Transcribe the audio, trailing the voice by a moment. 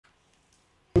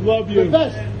love you. The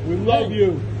best. We love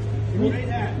you. We need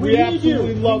you.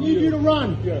 Absolutely love We need you to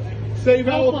run. Yes. Save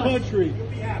Help our us. country.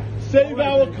 Save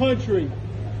our country.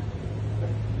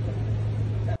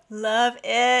 Love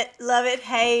it.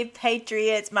 Hey,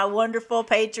 Patriots, my wonderful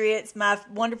Patriots, my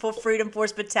wonderful Freedom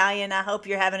Force Battalion. I hope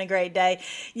you're having a great day.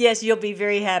 Yes, you'll be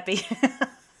very happy.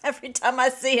 Every time I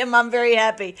see him, I'm very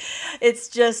happy. It's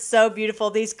just so beautiful.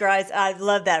 These guys, I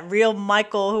love that. Real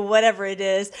Michael, whatever it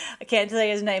is. I can't tell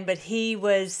you his name, but he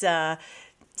was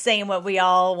saying what we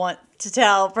all want to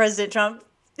tell President Trump.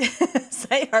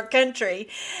 Save our country.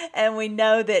 And we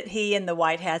know that he and the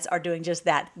White Hats are doing just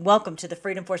that. Welcome to the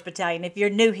Freedom Force Battalion. If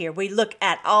you're new here, we look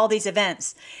at all these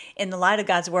events in the light of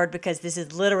God's Word because this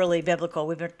is literally biblical.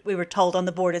 We were told on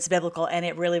the board it's biblical, and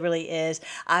it really, really is.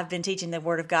 I've been teaching the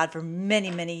Word of God for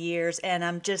many, many years, and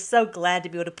I'm just so glad to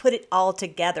be able to put it all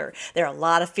together. There are a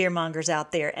lot of fearmongers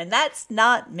out there, and that's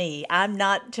not me. I'm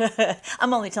not.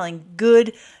 I'm only telling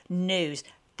good news.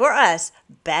 For us,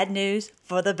 bad news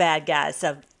for the bad guys.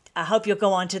 So I hope you'll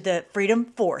go on to the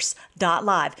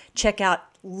freedomforce.live. Check out,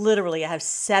 literally, I have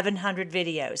 700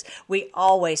 videos. We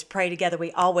always pray together.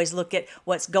 We always look at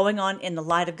what's going on in the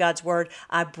light of God's Word.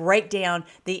 I break down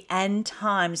the end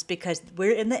times because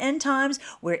we're in the end times.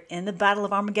 We're in the battle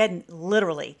of Armageddon,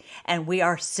 literally. And we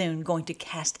are soon going to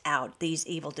cast out these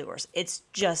evildoers. It's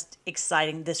just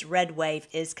exciting. This red wave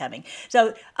is coming.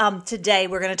 So today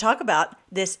we're going to talk about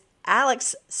this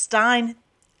Alex Stein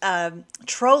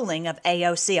trolling of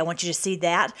AOC. I want you to see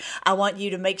that. I want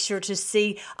you to make sure to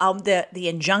see the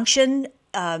injunction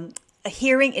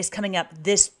hearing is coming up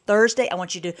this Thursday. I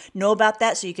want you to know about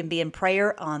that so you can be in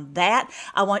prayer on that.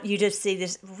 I want you to see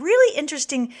this really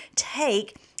interesting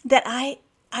take that I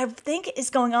think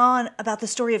is going on about the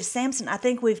story of Samson. I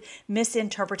think we've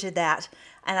misinterpreted that.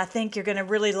 And I think you're going to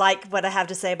really like what I have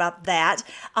to say about that.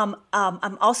 I'm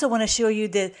also want to show you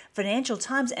the Financial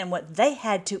Times and what they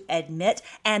had to admit,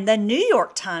 and the New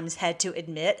York Times had to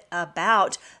admit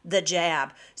about the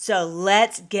jab. So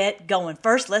let's get going.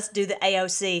 First, let's do the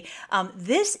AOC.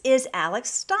 This is Alex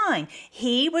Stein.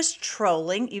 He was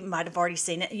trolling. You might have already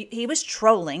seen it. He was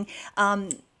trolling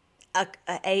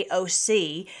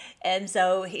AOC, and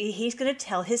so he's going to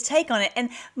tell his take on it. And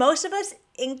most of us,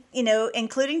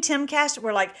 including Tim Cast,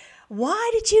 were like, why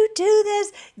did you do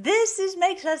this? This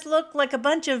makes us look like a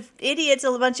bunch of idiots,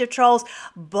 a bunch of trolls.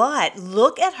 But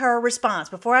look at her response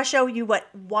before I show you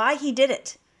why he did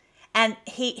it. And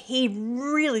he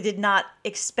really did not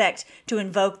expect to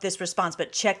invoke this response.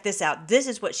 But check this out. This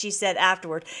is what she said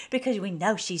afterward, because we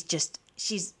know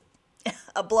she's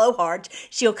a blowhard.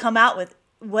 She'll come out with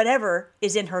whatever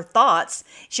is in her thoughts.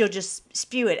 She'll just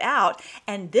spew it out.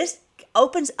 And this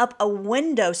opens up a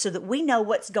window so that we know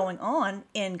what's going on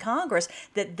in Congress,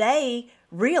 that they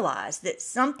realize that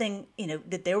something,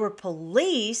 that there were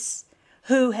police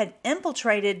who had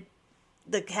infiltrated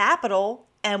the Capitol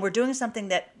and were doing something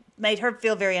that made her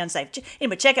feel very unsafe.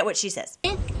 Anyway, check out what she says.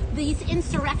 These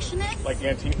insurrectionists, Like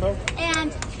Antifa?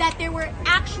 and that there were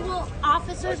actual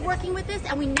officers working with this,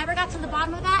 and we never got to the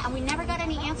bottom of that, and we never got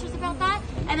any answers about that,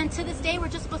 and then to this day we're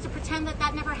just supposed to pretend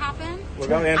that never happened. What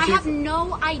about Antifa? I have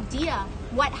no idea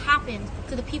what happened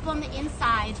to the people on the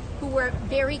inside who were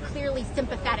very clearly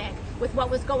sympathetic with what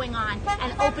was going on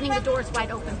and opening the doors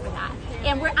wide open for that.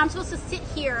 And I'm supposed to sit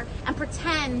here and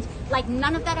pretend like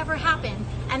none of that ever happened,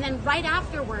 and then right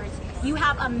afterwards you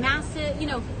have a massive,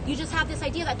 you just have this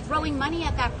idea that throwing money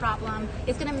at that problem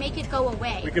is going to make it go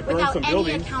away without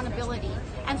any accountability.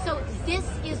 And so this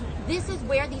is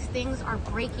where these things are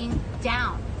breaking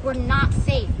down. We're not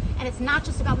safe. And it's not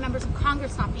just about members of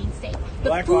Congress not being safe.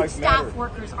 The food staff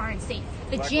workers aren't safe.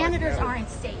 The janitors aren't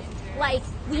safe. Like,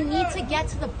 we need to get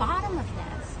to the bottom of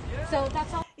this. So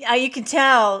that's all. You can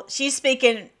tell she's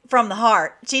speaking from the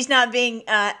heart. She's not being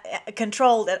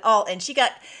controlled at all. And she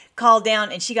got called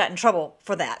down and she got in trouble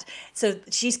for that. So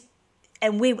I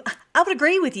would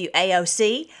agree with you,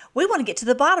 AOC. We want to get to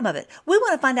the bottom of it. We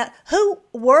want to find out who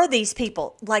were these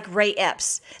people like Ray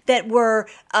Epps that were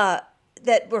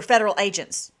federal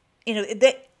agents.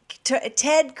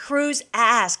 Ted Cruz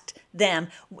asked them,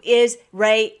 is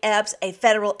Ray Epps a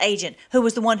federal agent? Who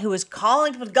was the one who was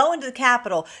calling people to go into the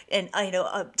Capitol and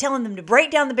telling them to break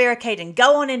down the barricade and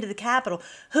go on into the Capitol?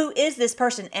 Who is this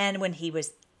person? And when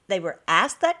they were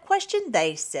asked that question,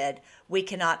 they said, we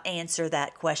cannot answer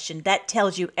that question. That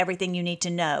tells you everything you need to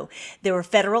know. There were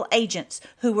federal agents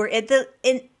who were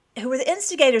who were the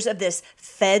instigators of this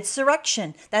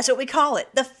Fedsurrection. That's what we call it,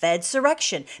 the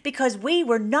Fedsurrection, because we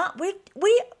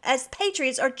as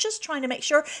patriots are just trying to make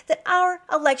sure that our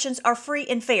elections are free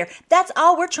and fair. That's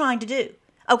all we're trying to do.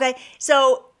 Okay,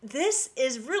 so this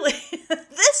is really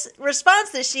this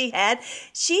response that she had.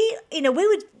 She,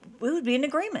 we would be in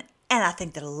agreement, and I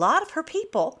think that a lot of her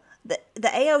people, the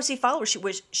AOC followers,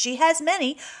 which she has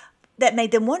many, that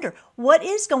made them wonder what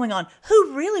is going on.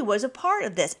 Who really was a part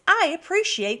of this? I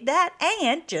appreciate that,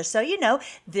 and just so you know,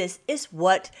 this is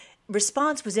what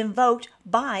response was invoked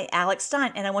by Alex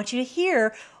Stein, and I want you to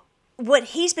hear what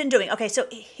he's been doing. Okay, so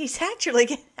he's actually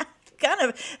kind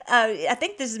of, I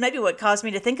think this is maybe what caused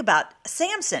me to think about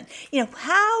Samson.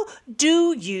 How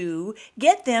do you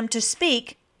get them to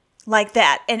speak like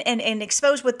that and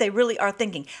expose what they really are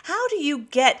thinking? How do you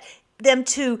get them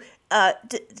to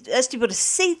us to be able to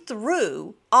see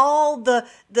through all the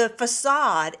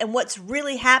facade and what's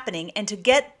really happening, and to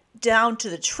get down to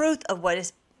the truth of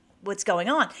what's going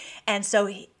on? And so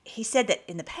he said that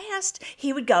in the past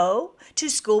he would go to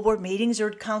school board meetings or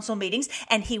council meetings,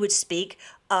 and he would speak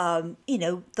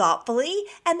thoughtfully,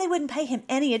 and they wouldn't pay him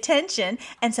any attention.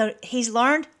 And so he's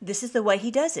learned this is the way he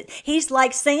does it. He's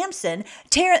like Samson,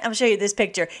 I'll show you this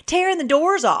picture, tearing the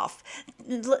doors off.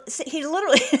 He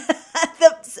literally,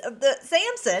 the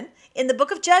Samson in the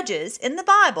book of Judges, in the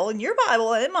Bible, in your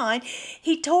Bible and in mine,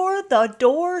 he tore the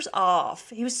doors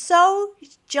off. He was so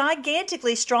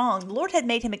gigantically strong. The Lord had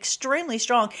made him extremely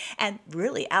strong. And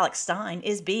really, Alex Stein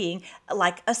is being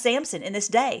like a Samson in this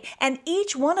day. And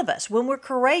each one of us, when we're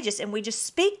courageous and we just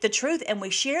speak the truth and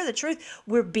we share the truth,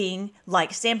 we're being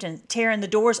like Samson, tearing the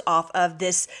doors off of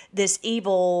this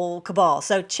evil cabal.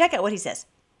 So check out what he says.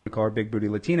 Call her Big Booty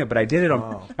Latina, but I did it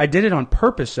on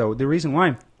purpose. So the reason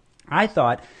why, I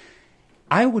thought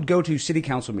I would go to city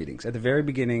council meetings at the very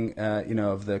beginning,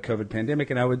 of the COVID pandemic,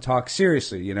 and I would talk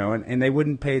seriously, and they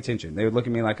wouldn't pay attention. They would look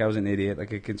at me like I was an idiot,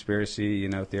 like a conspiracy,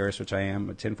 theorist, which I am,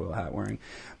 a tinfoil hat wearing.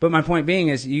 But my point being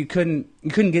is you couldn't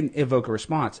evoke a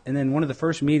response. And then one of the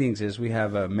first meetings is we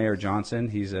have Mayor Johnson.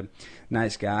 He's a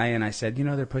nice guy, and I said,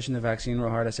 they're pushing the vaccine real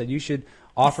hard. I said, you should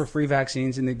offer free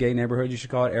vaccines in the gay neighborhood. You should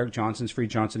call it Eric Johnson's Free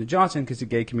Johnson & Johnson, because the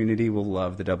gay community will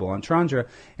love the double entendre.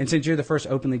 And since you're the first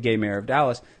openly gay mayor of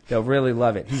Dallas, they'll really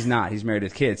love it. He's not. He's married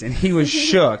with kids. And he was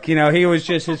shook. He was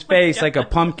just, his face like a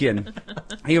pumpkin.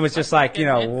 He was just like,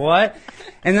 what?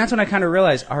 And that's when I kind of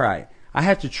realized, all right, I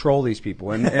have to troll these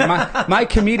people. And my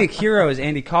comedic hero is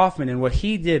Andy Kaufman. And what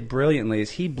he did brilliantly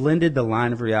is he blended the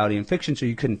line of reality and fiction so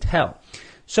you couldn't tell.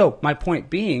 So my point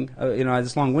being, I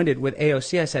was long-winded, with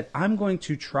AOC, I said, I'm going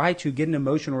to try to get an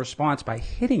emotional response by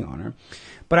hitting on her,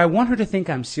 but I want her to think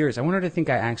I'm serious. I want her to think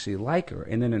I actually like her.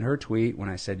 And then in her tweet, when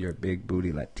I said, you're a big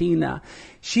booty Latina,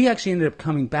 she actually ended up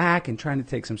coming back and trying to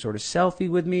take some sort of selfie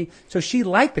with me. So she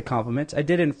liked the compliments. I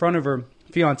did it in front of her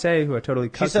fiance, who I totally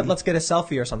cut. She said, let's get a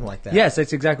selfie or something like that. Yes,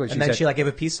 that's exactly what she said. And then she gave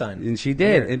a peace sign. And she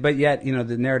did. But yet,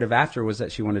 the narrative after was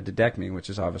that she wanted to deck me, which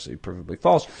is obviously provably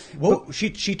false. Well, she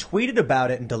tweeted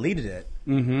about it and deleted it.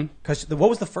 Mm-hmm. Because what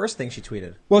was the first thing she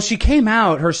tweeted? Well, she came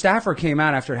out, her staffer came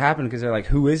out after it happened, because they're like,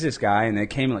 who is this guy? And they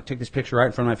came and took this picture right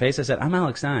in front of my face. I said, I'm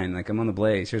Alex Stein. I'm on the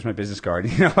Blaze. Here's my business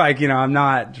card. I'm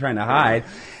not trying to hide.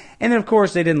 And then, of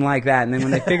course, they didn't like that. And then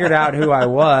when they figured out who I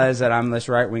was, that I'm this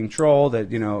right-wing troll, that,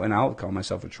 and I'll call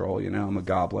myself a troll, I'm a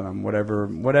goblin, I'm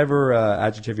whatever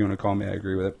adjective you want to call me, I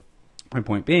agree with it. My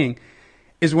point being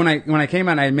is when I came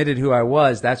out and I admitted who I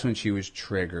was, that's when she was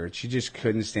triggered. She just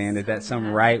couldn't stand it that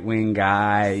some right-wing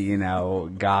guy,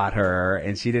 got her,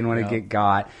 and she didn't want to get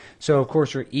got. So, of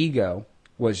course, her ego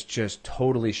was just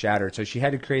totally shattered. So she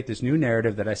had to create this new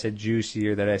narrative that I said juicy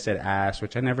or that I said ass,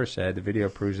 which I never said. The video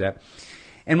proves that.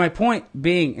 And my point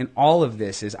being in all of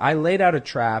this is I laid out a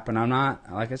trap, and I'm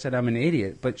not, like I said, I'm an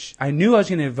idiot, but I knew I was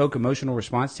going to evoke emotional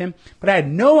response to him, but I had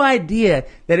no idea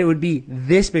that it would be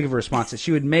this big of a response, that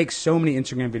she would make so many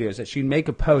Instagram videos, that she'd make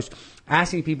a post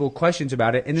asking people questions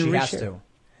about it, and then she has to.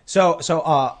 So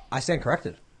I stand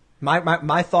corrected.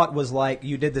 My thought was like,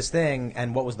 you did this thing,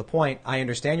 and what was the point? I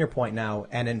understand your point now,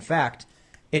 and in fact,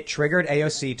 it triggered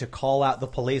AOC to call out the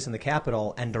police in the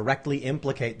Capitol and directly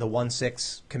implicate the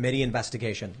 1-6 committee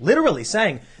investigation. Literally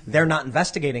saying, they're not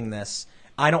investigating this.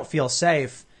 I don't feel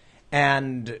safe.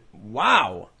 And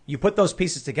wow, you put those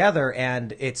pieces together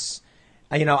and it's,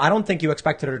 I don't think you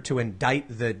expected her to indict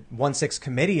the 1-6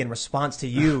 committee in response to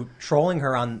you trolling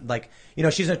her on,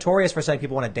 she's notorious for saying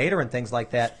people want to date her and things like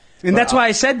that. And that's why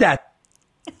I said that.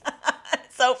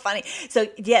 So funny. So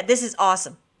yeah, this is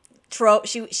awesome.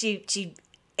 She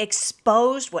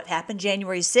exposed what happened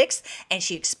January 6th, and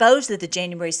she exposed that the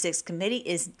January 6th committee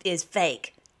is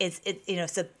fake.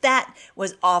 So that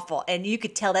was awful, and you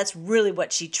could tell that's really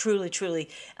what she truly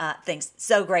thinks.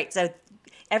 So great. So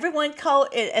everyone call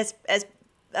it as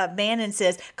Bannon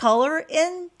says, color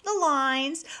in the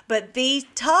lines, but be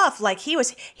tough. Like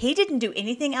he didn't do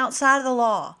anything outside of the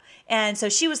law. And so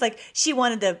she was like, she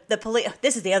wanted the police.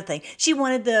 This is the other thing. She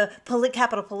wanted the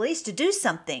Capitol Police to do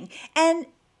something, and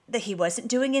that he wasn't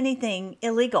doing anything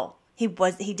illegal. He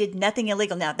did nothing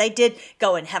illegal. Now they did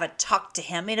go and have a talk to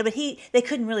him, but they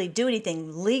couldn't really do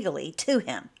anything legally to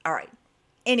him. All right.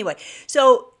 Anyway,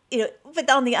 so but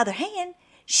on the other hand,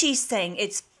 she's saying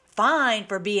it's fine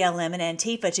for BLM and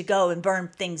Antifa to go and burn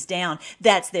things down.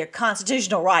 That's their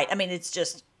constitutional right. I mean, it's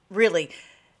just really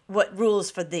what rules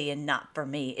for thee and not for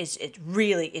me. It's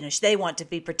really, they want to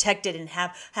be protected and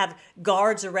have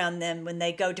guards around them when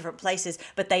they go different places,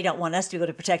 but they don't want us to be able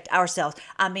to protect ourselves.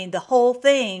 I mean, the whole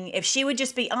thing, if she would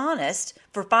just be honest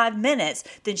for 5 minutes,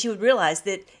 then she would realize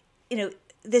that,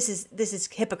 this is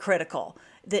hypocritical.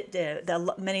 That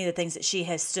the many of the things that she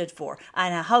has stood for,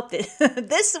 and I hope that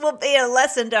this will be a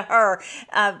lesson to her.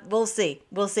 We'll see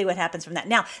what happens from that.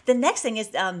 Now, the next thing is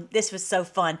this was so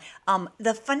fun.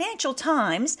 The Financial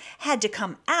Times had to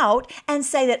come out and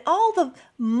say that all the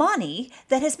money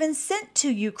that has been sent to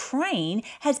Ukraine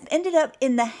has ended up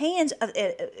in the hands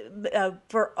of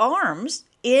for arms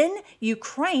in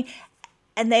Ukraine,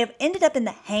 and they have ended up in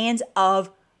the hands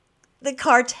of the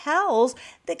cartels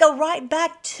that go right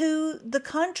back to the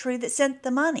country that sent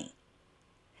the money.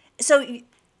 So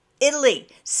Italy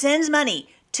sends money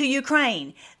to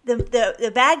Ukraine.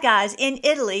 The bad guys in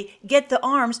Italy get the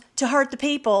arms to hurt the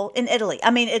people in Italy.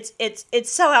 I mean,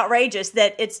 it's so outrageous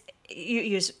that it's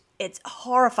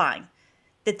horrifying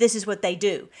that this is what they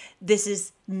do. This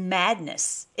is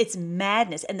madness. It's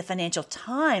madness. And the Financial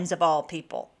Times, of all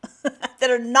people,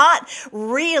 that are not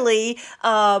really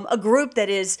a group that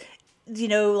is,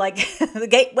 like the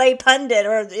Gateway Pundit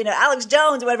or, Alex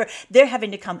Jones or whatever, they're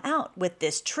having to come out with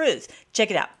this truth. Check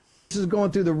it out. This is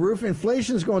going through the roof.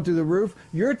 Inflation is going through the roof.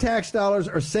 Your tax dollars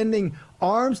are sending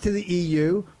arms to the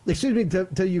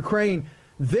to Ukraine.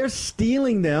 They're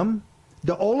stealing them.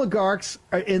 The oligarchs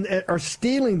are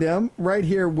stealing them right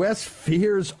here. West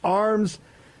fears arms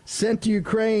sent to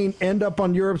Ukraine end up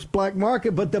on Europe's black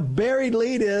market. But the buried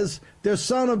lead is they're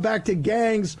selling them back to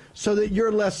gangs so that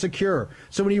you're less secure.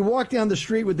 So when you walk down the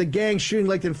street with the gang shooting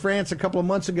like in France a couple of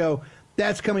months ago,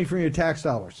 that's coming from your tax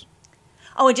dollars.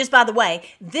 Oh, and just by the way,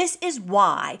 this is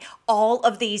why all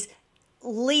of these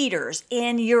leaders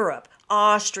in Europe,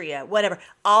 Austria, whatever,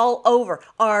 all over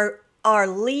are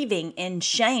leaving in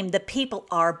shame. The people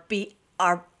are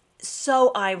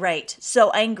so irate,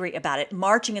 so angry about it,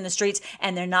 marching in the streets,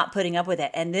 and they're not putting up with it.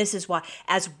 And this is why,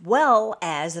 as well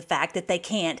as the fact that they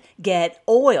can't get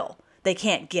oil, they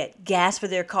can't get gas for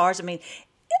their cars. I mean,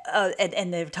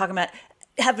 and they're talking about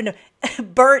having to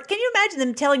burn. Can you imagine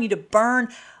them telling you to burn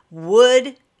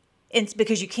wood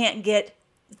because you can't get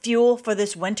fuel for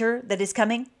this winter that is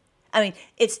coming? I mean,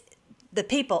 the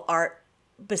people are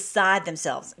beside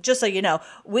themselves. Just so you know,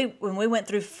 when we went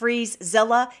through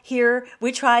Freezilla here,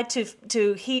 we tried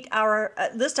to heat our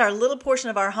little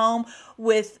portion of our home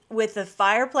with the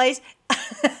fireplace.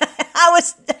 All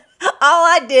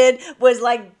I did was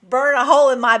like burn a hole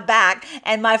in my back,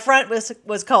 and my front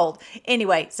was cold.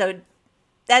 Anyway, so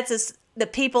the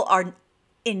people are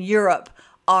in Europe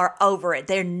are over it.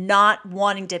 They're not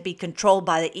wanting to be controlled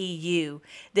by the EU.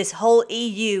 This whole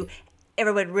EU,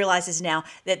 everyone realizes now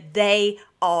that they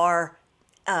are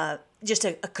just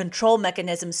a control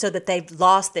mechanism so that they've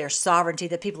lost their sovereignty,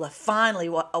 that people have finally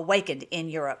awakened in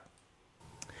Europe.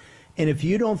 And if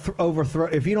you don't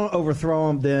overthrow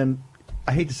them, then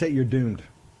I hate to say it, you're doomed.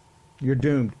 You're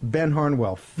doomed. Ben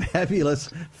Harnwell,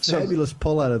 fabulous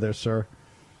pull out of there, sir.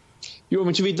 You want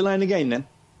me to read the line again then?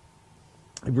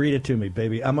 Read it to me,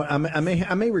 baby. I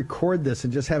may record this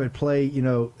and just have it play,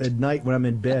 at night when I'm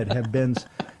in bed.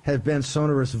 Have Ben's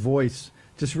sonorous voice.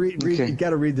 Just read. Okay. You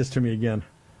got to read this to me again.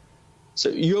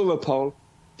 So Europol,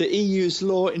 the EU's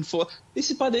law enforcement.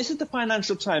 This is the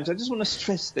Financial Times. I just want to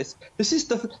stress this. This is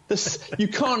you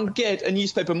can't get a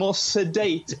newspaper more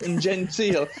sedate and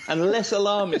genteel and less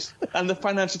alarmist than the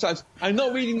Financial Times. I'm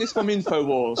not reading this from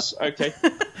Infowars. Okay,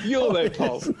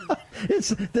 Europol.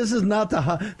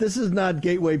 This is not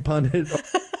Gateway Pundit. Look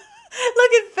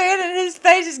at Fannin, his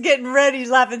face is getting red.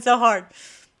 He's laughing so hard.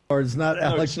 Or it's not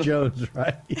Alex Jones,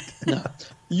 right? No.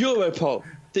 Europol,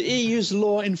 the EU's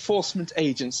law enforcement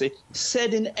agency,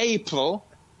 said in April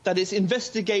that its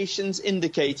investigations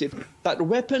indicated that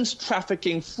weapons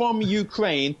trafficking from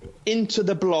Ukraine into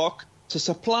the bloc to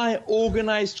supply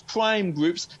organized crime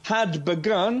groups had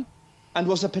begun and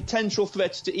was a potential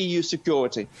threat to EU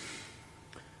security.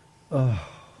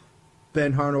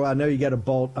 Ben Harnwell, I know you got a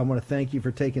bolt. I want to thank you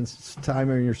for taking time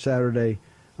on your Saturday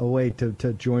away to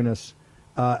join us.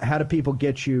 How do people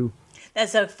get you?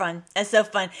 That's so fun. That's so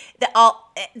fun. The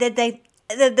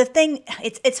thing,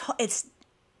 it's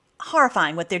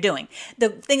horrifying what they're doing. The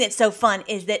thing that's so fun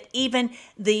is that even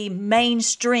the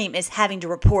mainstream is having to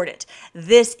report it.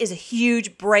 This is a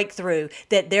huge breakthrough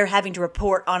that they're having to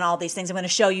report on all these things. I'm going to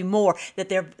show you more that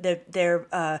they're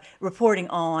reporting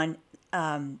on.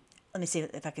 Let me see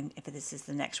if this is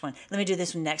the next one. Let me do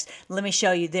this one next. Let me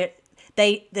show you that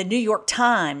the New York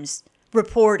Times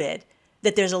reported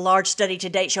that there's a large study to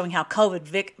date showing how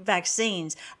COVID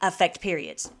vaccines affect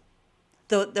periods.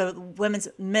 The women's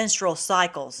menstrual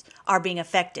cycles are being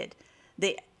affected.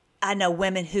 I know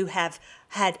women who have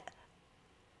had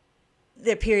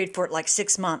their period for like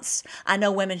 6 months. I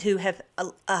know women who have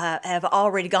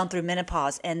already gone through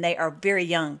menopause and they are very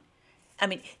young. I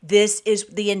mean, this is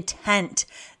the intent.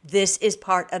 This is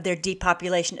part of their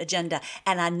depopulation agenda.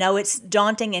 And I know it's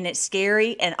daunting and it's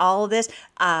scary and all of this.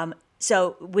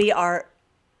 So we are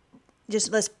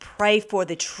let's pray for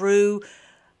the true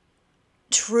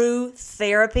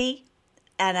therapy,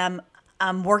 and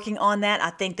I'm working on that. I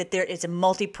think that there is a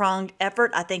multi-pronged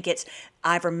effort. I think it's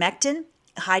ivermectin.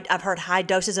 I've heard high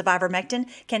doses of ivermectin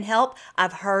can help.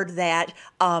 I've heard that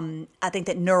I think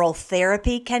that neural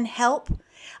therapy can help.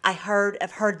 I've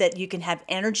heard that you can have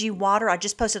energy water. I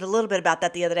just posted a little bit about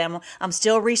that the other day. I'm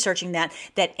still researching that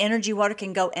energy water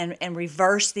can go and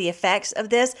reverse the effects of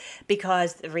this,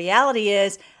 because the reality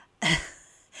is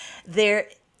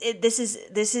this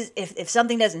is if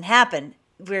something doesn't happen,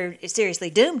 we're seriously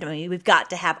doomed. I mean, we've got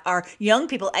to have our young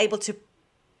people able to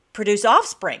produce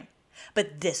offspring.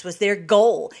 But this was their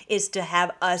goal, is to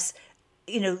have us,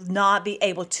 not be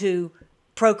able to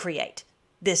procreate.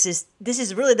 This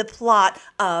is really the plot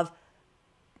of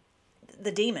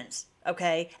the demons,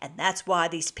 okay? And that's why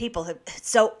these people are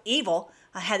so evil.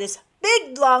 I had this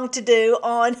big long to do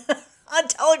on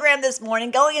Telegram this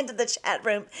morning, going into the chat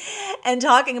room and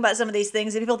talking about some of these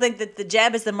things. And people think that the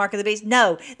jab is the mark of the beast.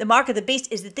 No, the mark of the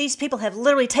beast is that these people have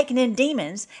literally taken in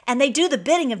demons, and they do the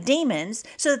bidding of demons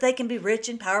so that they can be rich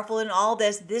and powerful and all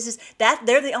this.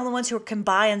 They're the only ones who can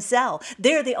buy and sell.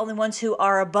 They're the only ones who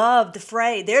are above the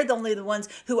fray. They're the only ones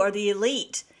who are the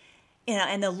elite.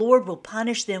 And the Lord will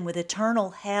punish them with eternal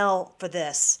hell for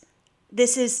this.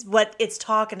 This is what it's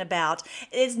talking about.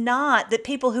 It's not that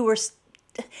people who were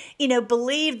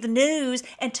believed the news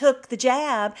and took the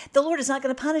jab. The Lord is not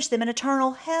going to punish them in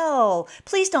eternal hell.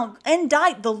 Please don't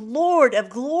indict the Lord of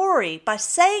glory by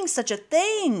saying such a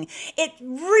thing. It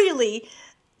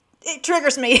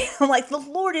triggers me. I'm like, the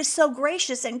Lord is so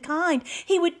gracious and kind.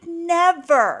 He would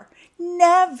never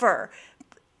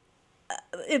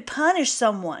punish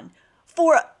someone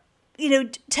for,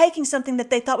 taking something that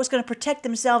they thought was going to protect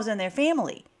themselves and their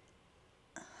family.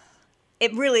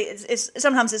 It really is.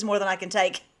 Sometimes it's more than I can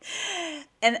take.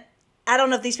 And I don't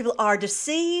know if these people are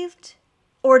deceived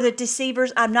or the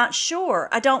deceivers. I'm not sure.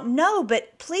 I don't know.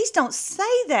 But please don't say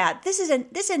that. This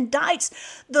indicts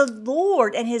the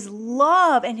Lord and his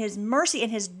love and his mercy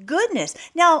and his goodness.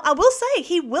 Now, I will say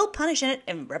he will punish in it.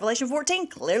 And Revelation 14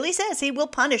 clearly says he will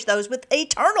punish those with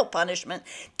eternal punishment,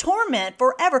 torment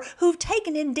forever, who've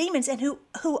taken in demons and who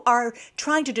are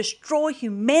trying to destroy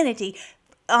humanity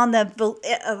on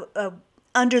the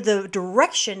under the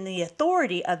direction, the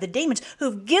authority of the demons,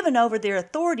 who've given over their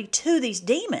authority to these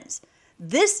demons.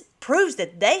 This proves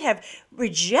that they have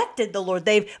rejected the Lord.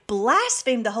 They've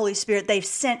blasphemed the Holy Spirit. They've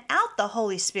sent out the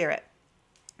Holy Spirit.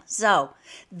 So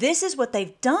this is what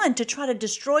they've done to try to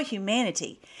destroy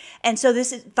humanity. And so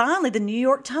this is finally the New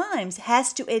York Times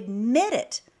has to admit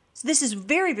it. So this is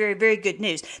very, very, very good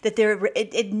news that they're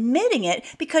admitting it,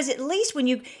 because at least when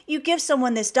you give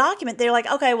someone this document, they're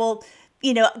like, okay, well,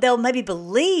 they'll maybe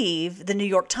believe the New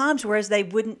York Times, whereas they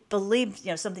wouldn't believe,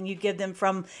 something you give them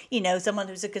from, someone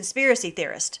who's a conspiracy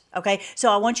theorist. Okay.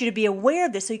 So I want you to be aware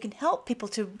of this so you can help people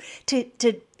to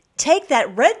take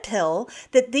that red pill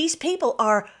that these people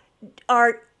are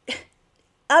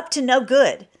up to no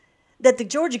good. That the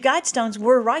Georgia Guidestones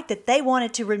were right, that they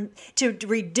wanted to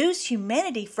reduce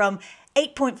humanity from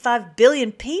 8.5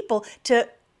 billion people to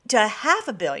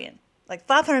 500 million. Like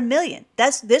 500 million.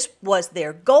 This was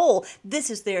their goal. This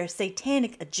is their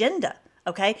satanic agenda.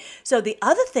 Okay. So the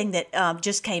other thing that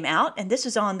just came out, and this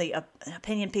is on the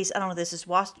opinion piece. I don't know if this is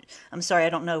I'm sorry, I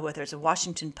don't know whether it's a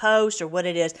Washington Post or what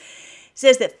it is.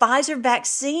 Says that Pfizer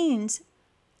vaccine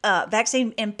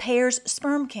impairs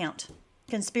sperm count.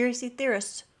 Conspiracy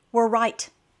theorists were right.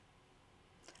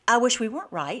 I wish we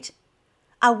weren't right.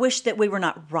 I wish that we were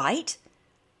not right.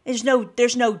 There's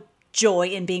no joy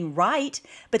in being right,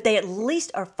 but they at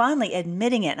least are finally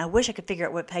admitting it. And I wish I could figure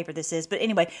out what paper this is. But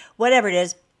anyway, whatever it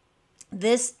is,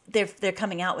 they're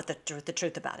coming out with the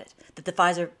truth about it, that the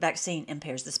Pfizer vaccine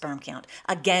impairs the sperm count,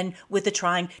 again with the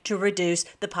trying to reduce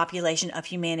the population of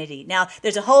humanity. Now,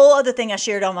 there's a whole other thing I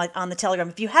shared on the Telegram.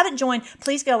 If you haven't joined,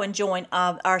 please go and join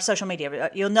our social media.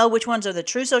 You'll know which ones are the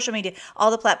true social media. All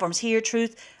the platforms here,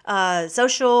 Truth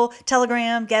Social,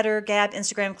 Telegram, Getter, Gab,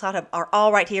 Instagram, Cloud Hub are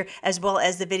all right here, as well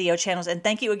as the video channels. And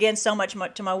thank you again so much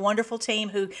to my wonderful team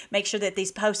who make sure that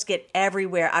these posts get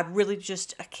everywhere. I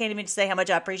can't even say how much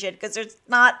I appreciate it, because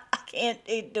I can't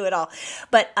do it all,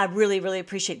 but I really, really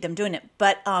appreciate them doing it.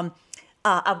 But I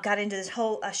got into this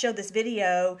I showed this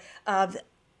video of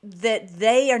that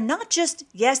they are not just,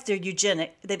 yes, they're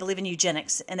eugenic, they believe in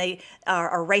eugenics, and they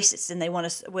are racist, and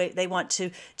they want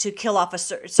to kill off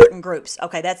certain groups.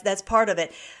 Okay, that's part of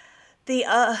it. The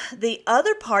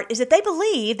other part is that they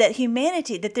believe that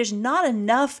humanity, that there's not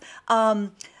enough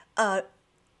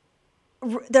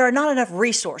there are not enough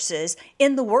resources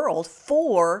in the world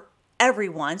for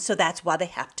everyone, so that's why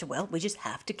we just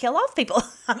have to kill off people.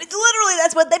 I mean, literally,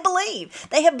 that's what they believe.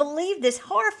 They have believed this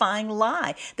horrifying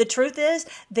lie. The truth is,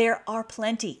 there are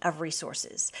plenty of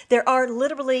resources. There are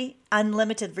literally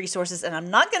unlimited resources, and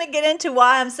I'm not going to get into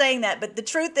why I'm saying that, but the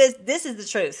truth is, this is the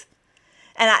truth.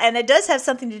 And it does have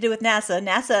something to do with NASA.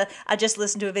 NASA, I just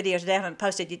listened to a video today, I haven't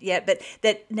posted it yet, but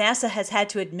that NASA has had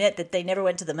to admit that they never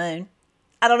went to the moon.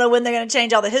 I don't know when they're going to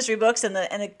change all the history books and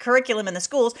the curriculum in the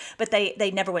schools, but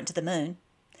they never went to the moon.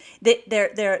 They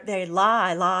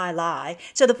lie.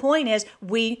 So the point is,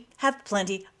 we have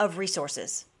plenty of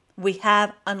resources. We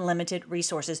have unlimited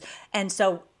resources. And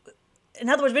so, in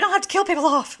other words, we don't have to kill people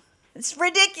off. It's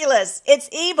ridiculous. It's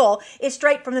evil. It's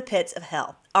straight from the pits of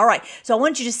hell. All right. So I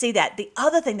want you to see that. The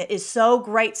other thing that is so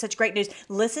great, such great news,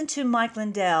 listen to Mike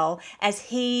Lindell as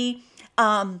he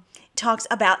talks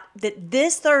about that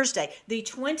this Thursday, the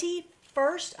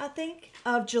 21st, I think,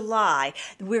 of July,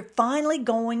 we're finally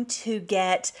going to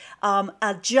get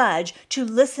a judge to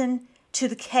listen to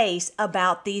the case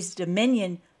about these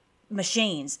Dominion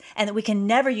machines, and that we can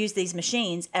never use these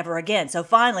machines ever again. So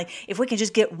finally, if we can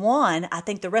just get one, I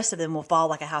think the rest of them will fall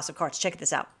like a house of cards. Check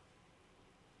this out.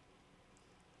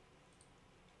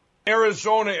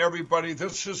 Arizona, everybody,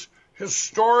 this is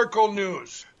historical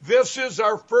news. This is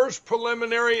our first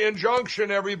preliminary injunction,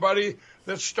 everybody,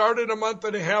 that started a month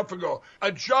and a half ago.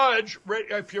 A judge,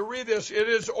 if you read this, it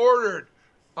is ordered,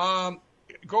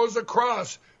 it goes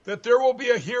across, that there will be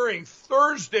a hearing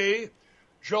Thursday,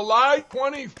 July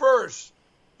 21st.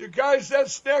 You guys,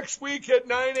 that's next week at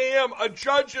 9 a.m. A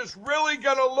judge is really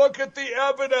going to look at the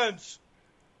evidence.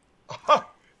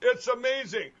 It's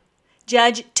amazing.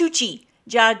 Judge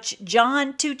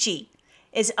John Tucci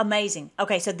is amazing.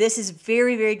 Okay, so this is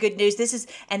very, very good news. This is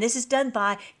done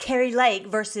by Carrie Lake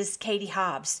versus Katie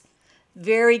Hobbs.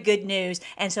 Very good news.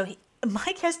 And so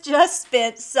Mike has just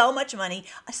spent so much money,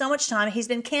 so much time. He's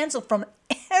been canceled from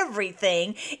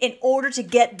everything in order to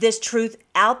get this truth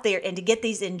out there and to get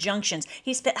these injunctions.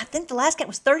 He spent, I think the last count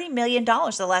was $30 million,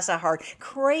 the last I heard.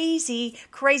 Crazy,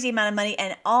 crazy amount of money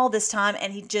and all this time,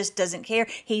 and he just doesn't care.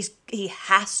 He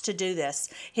has to do this.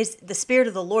 The Spirit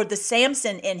of the Lord, the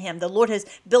Samson in him, the Lord has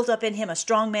built up in him a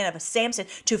strong man of a Samson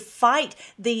to fight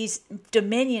these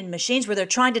Dominion machines where they're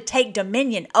trying to take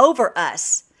dominion over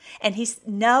us. And he's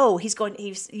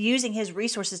using his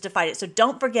resources to fight it. So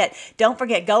don't forget,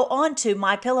 go on to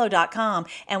mypillow.com.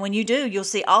 And when you do, you'll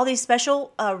see all these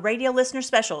special radio listener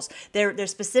specials. They're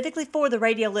specifically for the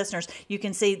radio listeners. You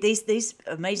can see these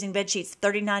amazing bed sheets,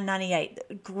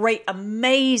 $39.98. Great,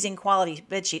 amazing quality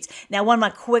bed sheets. Now, one of my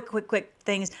quick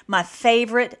things, my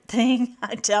favorite thing,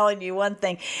 I'm telling you one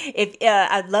thing, if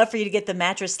I'd love for you to get the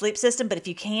mattress sleep system, but if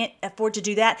you can't afford to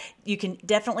do that, you can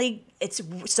definitely, it's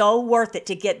so worth it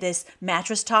to get this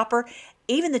mattress topper.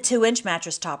 Even the 2-inch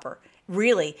mattress topper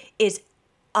really is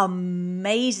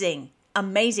amazing.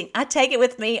 I take it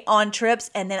with me on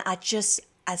trips, and then I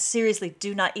seriously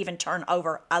do not even turn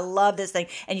over. I love this thing,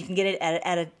 and you can get it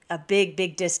at a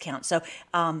big discount. So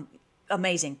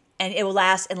amazing. And it will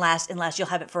last and last and last. You'll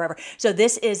have it forever. So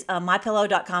this is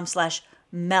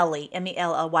mypillow.com/Melly,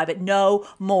 M-E-L-L-Y, but no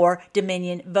more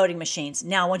Dominion voting machines.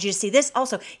 Now, I want you to see this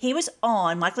also.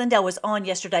 Mike Lindell was on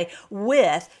yesterday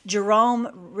with Jerome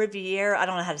Riviere, I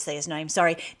don't know how to say his name,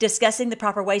 sorry, discussing the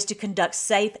proper ways to conduct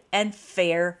safe and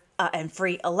fair and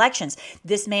free elections.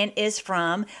 This man is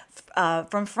from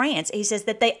France. He says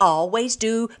that they always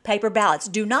do paper ballots.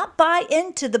 Do not buy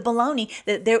into the baloney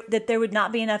that there would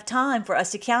not be enough time for us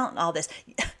to count all this.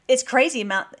 It's crazy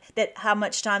how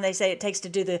much time they say it takes to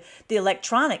do the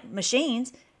electronic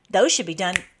machines. those should be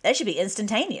done. That should be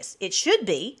instantaneous. It should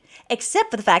be,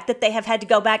 except for the fact that they have had to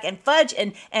go back and fudge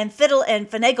and fiddle and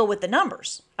finagle with the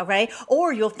numbers. Okay.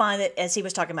 Or you'll find that, as he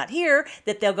was talking about here,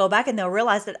 that they'll go back and they'll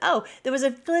realize that, oh, there was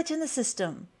a glitch in the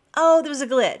system. Oh, there was a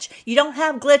glitch. You don't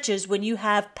have glitches when you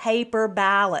have paper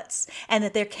ballots and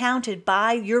that they're counted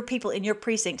by your people in your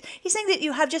precinct. He's saying that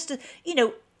you have just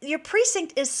your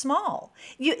precinct is small.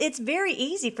 It's very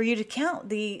easy for you to count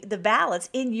the ballots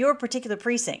in your particular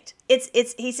precinct.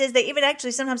 He says they even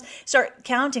actually sometimes start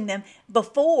counting them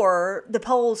before the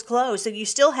polls close. So you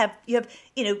have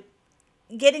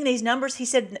getting these numbers. He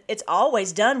said it's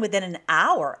always done within an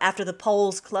hour after the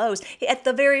polls close. At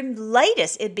the very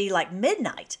latest, it'd be like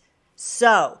midnight.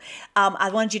 So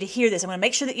I wanted you to hear this. I'm going to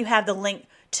make sure that you have the link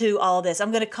to all of this.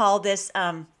 I'm going to call this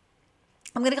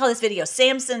video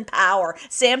Samson Power,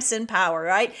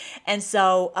 right? And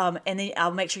so, and then I'll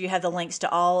make sure you have the links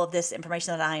to all of this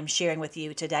information that I am sharing with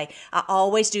you today. I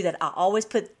always do that. I always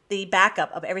put the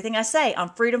backup of everything I say on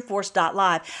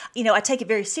freedomforce.live. I take it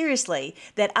very seriously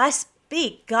that I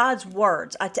speak God's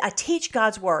words. I teach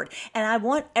God's word. And I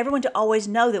want everyone to always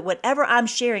know that whatever I'm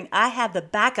sharing, I have the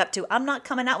backup to. I'm not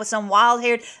coming out with some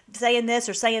wild-haired saying this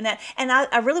or saying that. And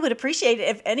I really would appreciate it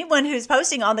if anyone who's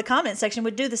posting on the comment section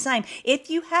would do the same. If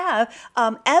you have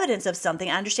evidence of something,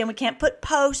 I understand we can't put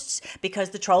posts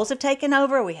because the trolls have taken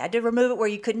over. We had to remove it where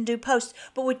you couldn't do posts.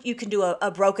 But you can do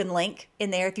a broken link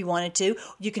in there if you wanted to.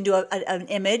 You can do an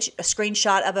image, a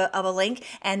screenshot of a link.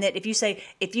 And that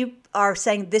if you are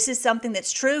saying this is something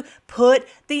that's true, put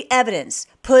the evidence,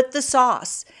 put the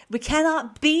sauce. We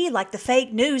cannot be like the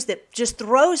fake news that just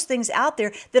throws things out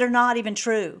there that are not even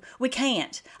true. We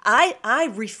can't.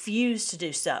 I refuse to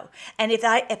do so. And if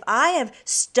I have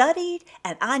studied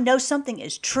and I know something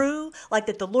is true, like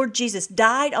that the Lord Jesus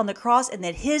died on the cross and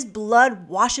that his blood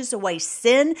washes away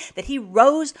sin, that he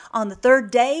rose on the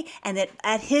third day, and that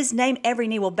at his name every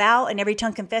knee will bow and every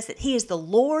tongue confess that he is the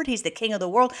Lord, he's the King of the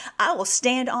world, I will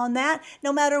stand on that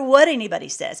no matter what anybody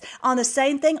says. On the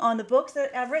same thing, on the books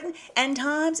that I've written, End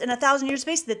Times and 1,000 Years of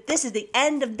Peace, that this is the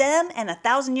end of them and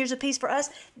 1,000 years of peace for us.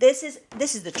 This is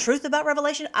the truth about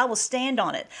Revelation. I will stand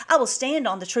on it. I will stand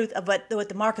on the truth of what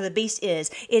the mark of the beast is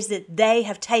that they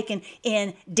have taken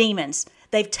in demons.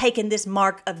 They've taken this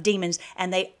mark of demons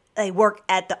and they work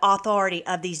at the authority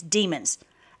of these demons.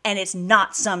 And it's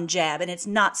not some jab, and it's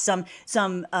not some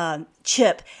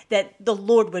chip that the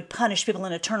Lord would punish people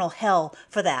in eternal hell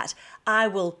for that. I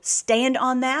will stand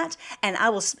on that, and I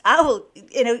will,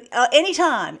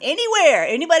 anytime, anywhere,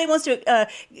 anybody wants to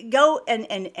go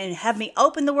and have me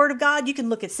open the Word of God, you can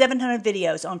look at 700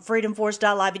 videos on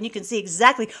freedomforce.live, and you can see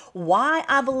exactly why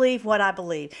I believe what I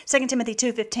believe. 2 Timothy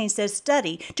 2:15 says,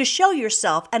 "Study to show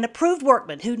yourself an approved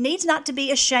workman who needs not to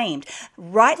be ashamed,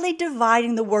 rightly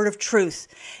dividing the word of truth."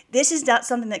 This is not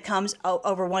something that comes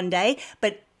over one day,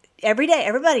 but every day,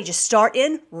 everybody just start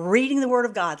in reading the Word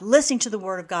of God, listening to the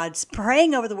Word of God,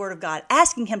 praying over the Word of God,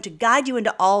 asking Him to guide you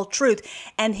into all truth,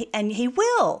 and He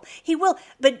will. He will.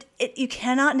 But you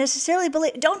cannot necessarily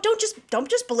believe. Don't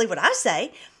just believe what I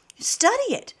say.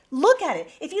 Study it. Look at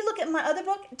it. If you look at my other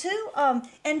book too,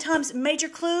 End Times Major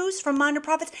Clues from Minor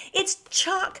Prophets, it's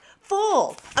chock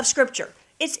full of scripture.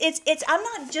 It's. I'm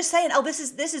not just saying, oh, this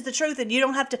is the truth, and you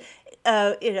don't have to.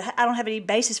 I don't have any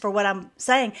basis for what I'm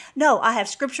saying. No, I have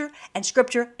scripture and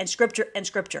scripture and scripture and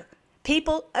scripture.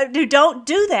 People who don't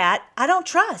do that, I don't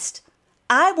trust.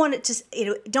 I want it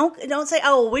to. Don't say,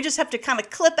 oh, we just have to kind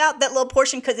of clip out that little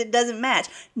portion because it doesn't match.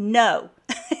 No,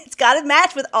 it's got to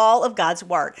match with all of God's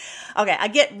word. Okay, I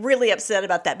get really upset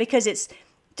about that because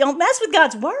don't mess with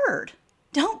God's word.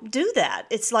 Don't do that.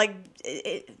 It's like.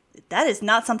 That is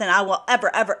not something I will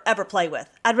ever play with.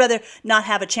 I'd rather not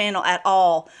have a channel at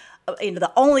all.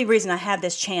 The only reason I have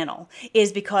this channel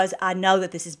is because I know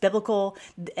that this is biblical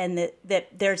and that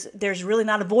there's really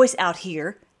not a voice out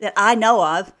here that I know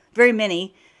of, very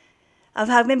many.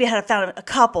 Maybe I found a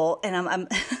couple, and I'm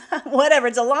whatever.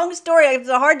 It's a long story. It's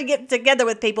hard to get together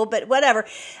with people, but whatever.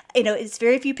 It's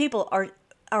very few people are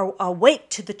awake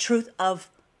to the truth of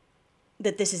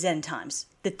that this is end times,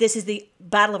 that this is the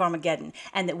battle of Armageddon,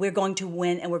 and that we're going to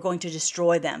win and we're going to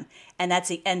destroy them. And that's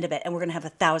the end of it. And we're going to have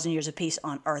 1,000 years of peace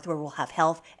on earth where we'll have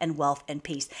health and wealth and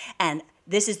peace. And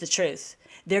this is the truth.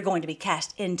 They're going to be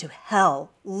cast into hell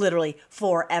literally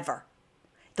forever.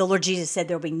 The Lord Jesus said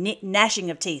there will be gnashing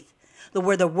of teeth,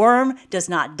 where the worm does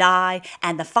not die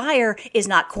and the fire is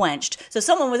not quenched. So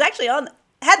someone was actually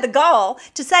had the gall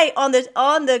to say on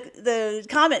the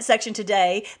comment section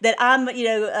today that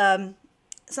I'm,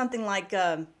 something like,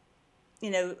 I'm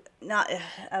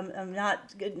not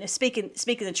speaking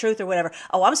the truth or whatever.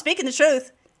 Oh, I'm speaking the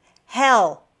truth.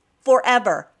 Hell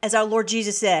forever, as our Lord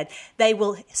Jesus said. They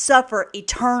will suffer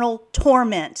eternal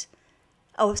torment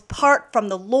apart from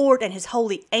the Lord and his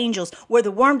holy angels, where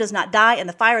the worm does not die and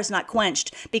the fire is not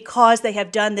quenched, because they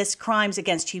have done this crimes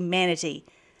against humanity.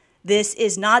 This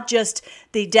is not just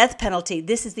the death penalty.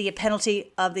 This is the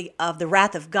penalty of the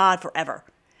wrath of God forever.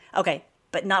 Okay,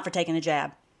 but not for taking a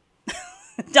jab.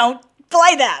 Don't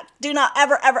play that. Do not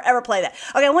ever, ever, ever play that.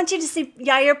 Okay, I want you to see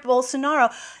Jair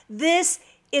Bolsonaro. This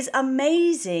is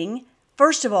amazing,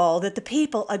 first of all, that the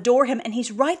people adore him, and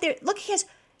he's right there. Look, he has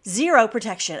zero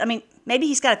protection. I mean, maybe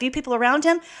he's got a few people around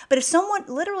him, but if someone,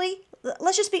 literally,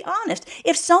 let's just be honest,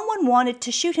 if someone wanted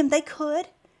to shoot him, they could.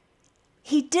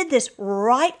 He did this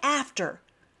right after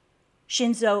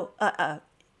Shinzo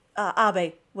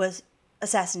Abe was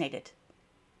assassinated.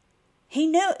 He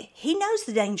knows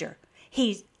the danger.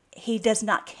 He does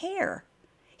not care.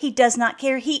 He does not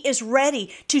care. He is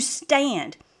ready to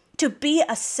stand, to be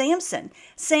a Samson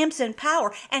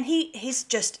power, and he's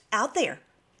just out there,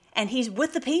 and he's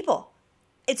with the people.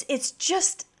 It's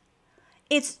just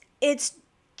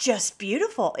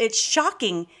beautiful. It's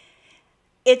shocking.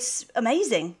 It's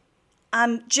amazing.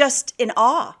 I'm just in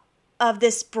awe of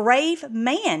this brave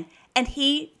man, and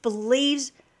he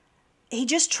believes. He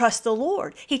just trusts the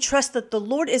Lord. He trusts that the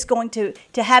Lord is going to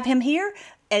have him here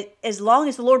as long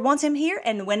as the Lord wants him here.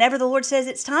 And whenever the Lord says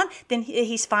it's time, then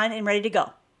he's fine and ready to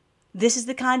go. This is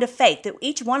the kind of faith that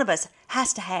each one of us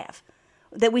has to have.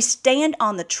 That we stand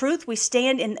on the truth. We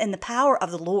stand in the power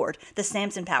of the Lord, the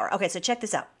Samson power. Okay, so check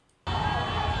this out.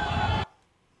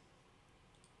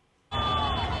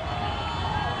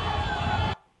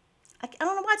 I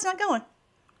don't know why it's not going.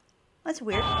 That's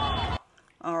weird.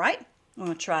 All right. I'm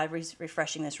going to try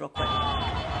refreshing this real quick.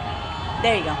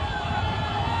 There you go.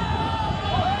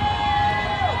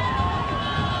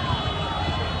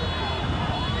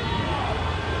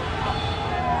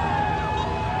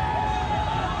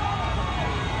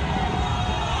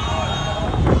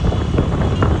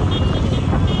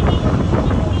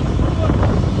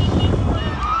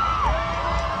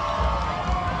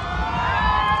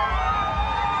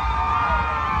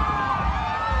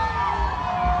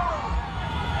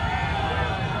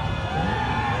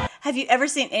 Have you ever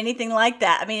seen anything like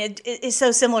that? I mean, it's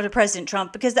so similar to President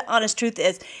Trump, because the honest truth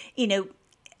is,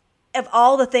 of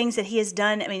all the things that he has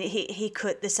done, I mean, he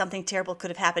could, something terrible could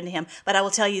have happened to him. But I will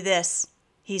tell you this,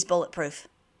 he's bulletproof.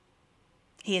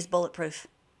 He is bulletproof.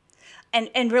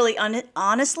 And really,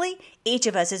 honestly, each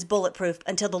of us is bulletproof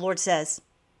until the Lord says.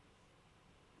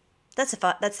 That's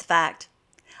the fact.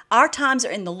 Our times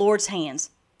are in the Lord's hands,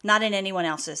 not in anyone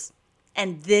else's.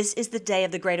 And this is the day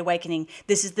of the Great Awakening.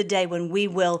 This is the day when we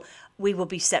will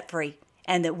be set free,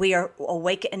 and that we are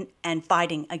awake and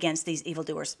fighting against these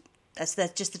evildoers. That's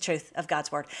just the truth of God's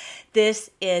word.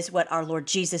 This is what our Lord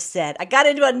Jesus said. I got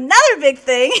into another big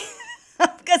thing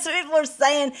because people are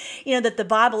saying, that the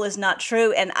Bible is not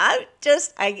true, and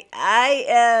if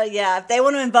they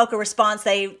want to invoke a response,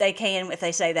 they can if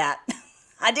they say that.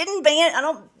 I didn't ban. I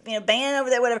don't ban over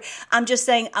there, whatever. I'm just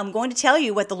saying I'm going to tell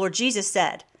you what the Lord Jesus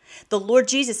said. The Lord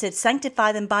Jesus said,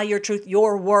 sanctify them by your truth.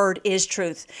 Your word is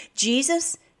truth.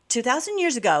 Jesus, 2,000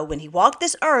 years ago, when he walked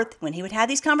this earth, when he would have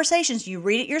these conversations, you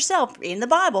read it yourself in the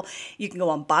Bible. You can go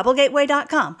on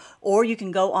BibleGateway.com, or you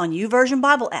can go on YouVersion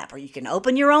Bible app, or you can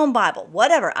open your own Bible,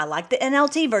 whatever. I like the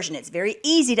NLT version. It's very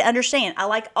easy to understand. I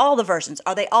like all the versions.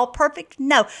 Are they all perfect?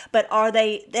 No. But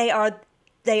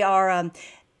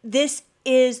this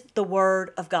is the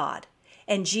word of God.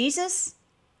 And Jesus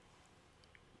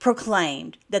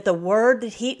proclaimed that the words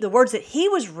that he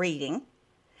was reading,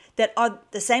 that are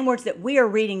the same words that we are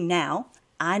reading now.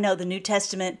 I know the New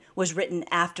Testament was written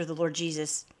after the Lord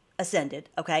Jesus ascended,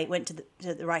 went to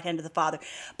the right hand of the Father.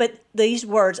 But these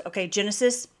words,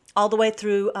 Genesis all the way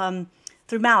through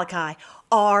Malachi,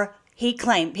 he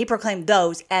proclaimed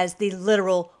those as the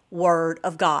literal word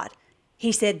of God.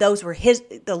 He said those were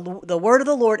the word of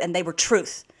the Lord, and they were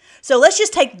truth. So let's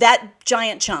just take that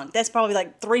giant chunk. That's probably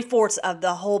like 3/4 of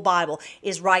the whole Bible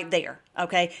is right there,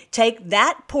 okay? Take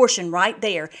that portion right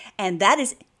there, and that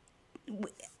is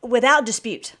without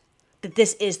dispute that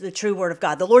this is the true word of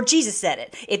God. The Lord Jesus said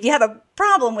it. If you have a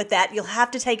problem with that, you'll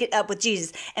have to take it up with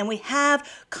Jesus. And we have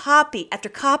copy after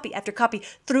copy after copy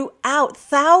throughout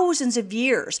thousands of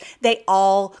years. They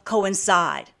all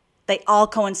coincide.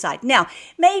 Now,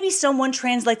 maybe someone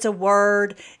translates a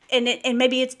word, and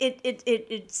maybe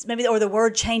maybe the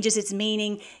word changes its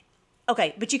meaning.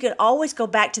 Okay, but you could always go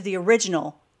back to the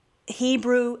original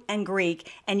Hebrew and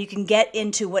Greek, and you can get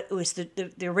into what was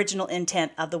the original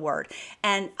intent of the word.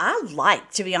 And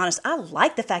to be honest, I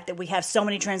like the fact that we have so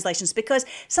many translations, because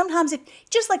sometimes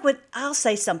just like when I'll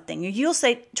say something, you'll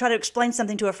try to explain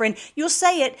something to a friend, you'll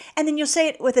say it, and then you'll say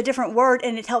it with a different word,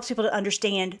 and it helps people to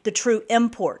understand the true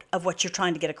import of what you're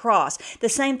trying to get across. The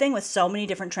same thing with so many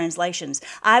different translations.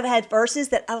 I've had verses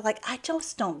that I was like, I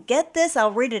just don't get this.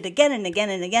 I'll read it again and again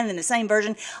and again in the same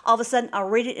version. All of a sudden, I'll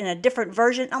read it in a different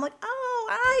version. I'm like, oh,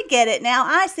 I get it now.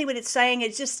 I see what it's saying.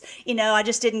 It's just, I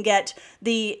just didn't get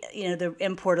the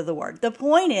import of the word. The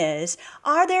point is,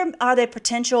 are there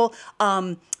potential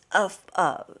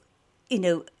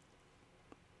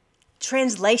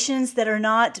translations that are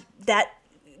not that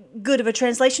good of a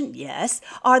translation? Yes.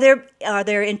 Are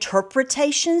there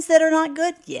interpretations that are not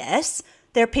good? Yes.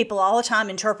 There are people all the time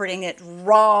interpreting it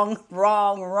wrong,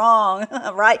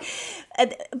 right?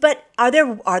 But are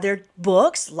there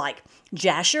books like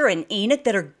Jasher and Enoch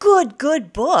that are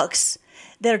good books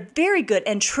that are very good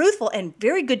and truthful and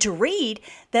very good to read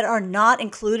that are not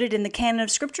included in the canon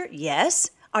of Scripture?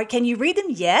 Yes. Can you read them?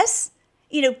 Yes.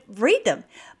 Read them.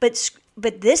 But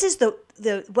this is the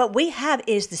what we have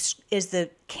is the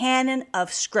canon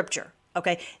of Scripture.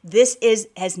 Okay, this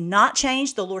has not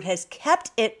changed. The Lord has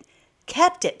kept it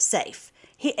safe.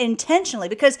 He intentionally,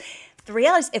 because the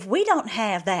reality is, if we don't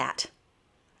have that,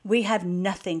 we have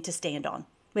nothing to stand on.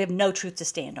 We have no truth to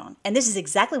stand on. And this is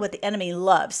exactly what the enemy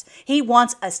loves. He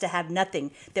wants us to have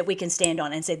nothing that we can stand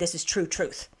on and say, this is true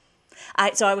truth.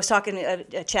 So I was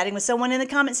chatting with someone in the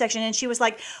comment section, and she was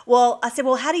like, I said,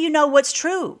 how do you know what's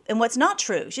true and what's not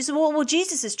true? She said, well,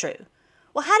 Jesus is true.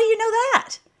 Well, how do you know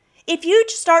that? If you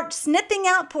start snipping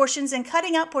out portions and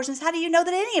cutting out portions, how do you know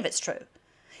that any of it's true?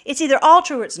 It's either all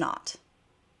true or it's not.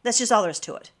 That's just all there is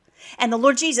to it. And the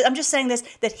Lord Jesus, I'm just saying this,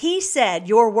 that he said,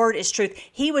 your word is truth.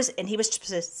 He was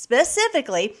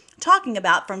specifically talking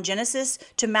about from Genesis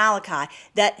to Malachi,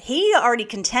 that he already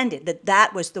contended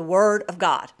that was the word of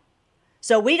God.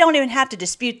 So we don't even have to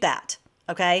dispute that,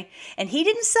 okay? And he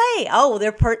didn't say,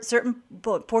 there are certain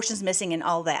portions missing and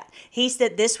all that. He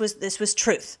said this was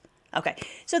truth. Okay,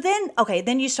 so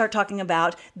then you start talking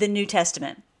about the New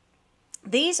Testament.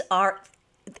 These are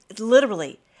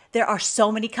literally, there are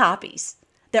so many copies.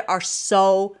 There are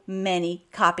so many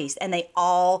copies, and they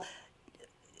all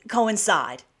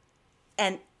coincide.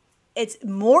 And it's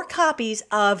more copies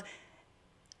of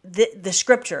the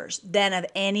scriptures than of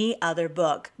any other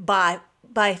book by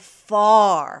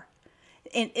far.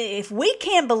 And if we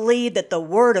can't believe that the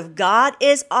word of God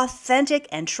is authentic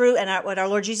and true, and what our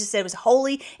Lord Jesus said was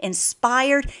holy,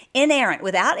 inspired, inerrant,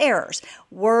 without errors,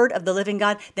 word of the living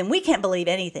God, then we can't believe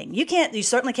anything. You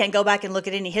certainly can't go back and look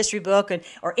at any history book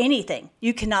or anything.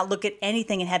 You cannot look at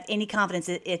anything and have any confidence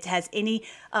that it has any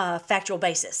factual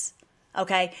basis.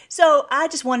 Okay, so I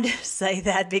just wanted to say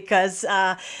that because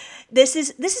this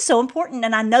is so important,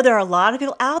 and I know there are a lot of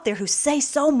people out there who say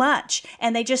so much,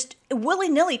 and they just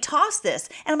willy-nilly toss this,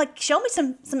 and I'm like, show me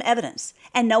some evidence,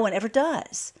 and no one ever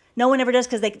does. No one ever does,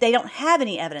 because they don't have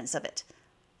any evidence of it.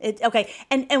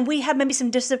 And we have maybe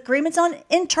some disagreements on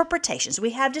interpretations.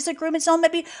 We have disagreements on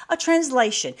maybe a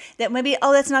translation that maybe,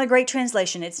 that's not a great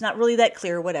translation. It's not really that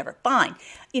clear or whatever. Fine.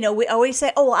 We always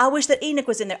say, I wish that Enoch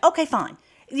was in there. Okay, fine.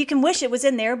 You can wish it was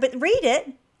in there, but read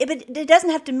it. It doesn't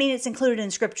have to mean it's included in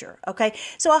Scripture, okay?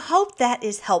 So I hope that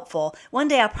is helpful. One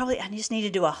day I just need to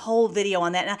do a whole video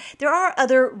on that. Now, there are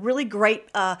other really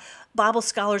great Bible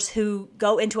scholars who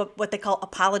go into what they call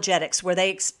apologetics, where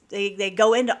they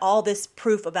go into all this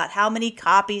proof about how many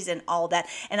copies and all that.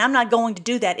 And I'm not going to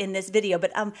do that in this video,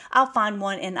 but I'll find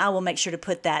one, and I will make sure to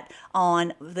put that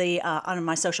on on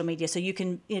my social media. So you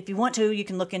can, if you want to, you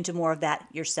can look into more of that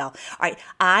yourself. All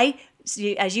right,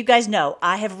 as you guys know,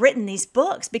 I have written these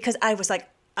books because I was like,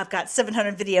 I've got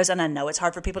 700 videos, and I know it's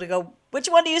hard for people to go, which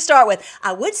one do you start with?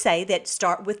 I would say that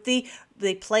start with the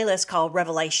playlist called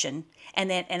Revelation,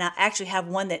 and I actually have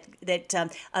one that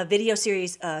a video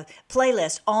series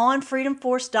playlist on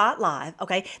freedomforce.live.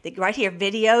 Okay, right here,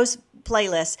 videos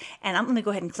playlist, and I'm going to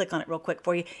go ahead and click on it real quick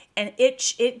for you, and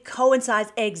it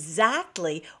coincides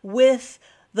exactly with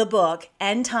the book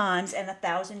End Times and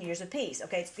 1,000 Years of Peace.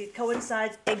 Okay, it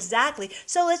coincides exactly.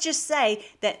 So let's just say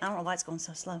that, I don't know why it's going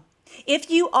so slow. If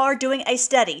you are doing a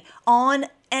study on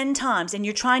end times and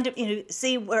you're trying to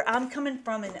see where I'm coming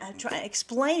from and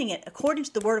explaining it according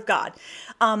to the Word of God,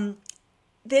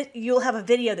 that you'll have a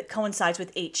video that coincides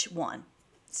with each one.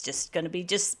 It's just going to be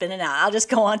just spinning out. I'll just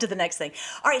go on to the next thing.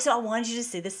 All right, so I wanted you to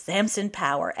see the Samson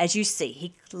power. As you see,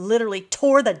 he literally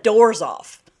tore the doors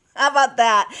off. How about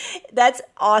that? That's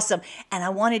awesome. And I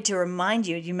wanted to remind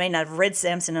you, you may not have read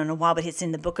Samson in a while, but it's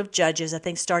in the book of Judges, I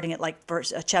think starting at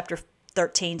chapter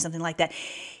 13, something like that.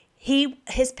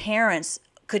 His parents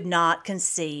could not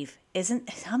conceive.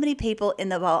 How many people in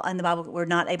the Bible were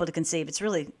not able to conceive? It's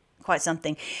really quite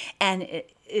something. And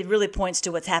it really points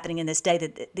to what's happening in this day,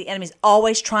 that the enemy is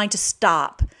always trying to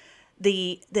stop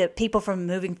the people from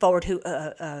moving forward, who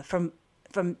from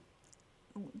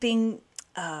being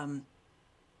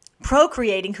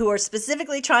procreating, who are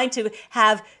specifically trying to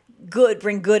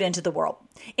bring good into the world.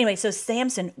 Anyway, so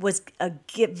Samson was a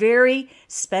very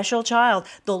special child.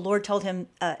 The Lord told him,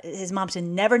 his mom, to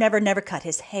never, never, never cut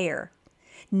his hair.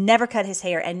 Never cut his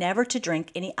hair, and never to drink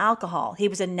any alcohol. He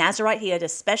was a Nazarite. He had a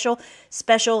special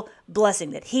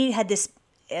blessing, that he had this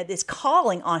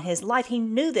calling on his life. He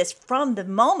knew this from the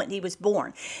moment he was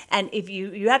born. And if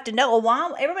you have to know,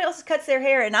 why everybody else cuts their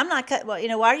hair and I'm not cut. Well,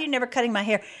 why are you never cutting my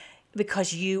hair?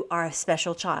 Because you are a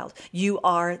special child. You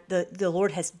are the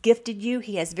Lord has gifted you.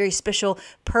 He has very special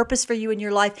purpose for you in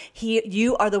your life.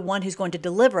 You are the one who's going to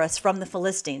deliver us from the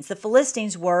Philistines. The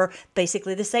Philistines were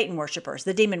basically the Satan worshipers,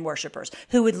 the demon worshipers,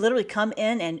 who would literally come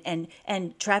in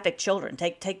and traffic children,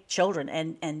 take children,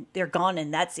 and they're gone,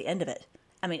 and that's the end of it.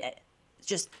 I mean,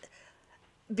 just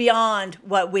beyond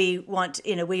what we want.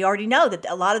 We already know that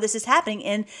a lot of this is happening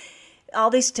in all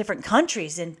these different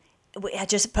countries. And I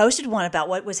just posted one about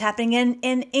what was happening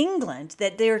in England,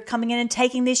 that they're coming in and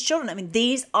taking these children. I mean,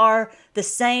 these are the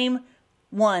same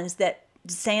ones that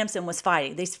Samson was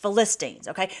fighting, these Philistines,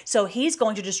 okay? So he's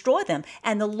going to destroy them.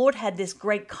 And the Lord had this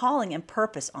great calling and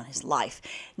purpose on his life.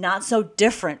 Not so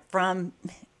different from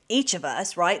each of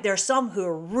us, right? There are some who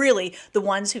are really the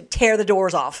ones who tear the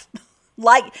doors off.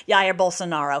 Like Jair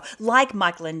Bolsonaro, like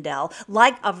Mike Lindell,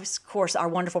 like, of course, our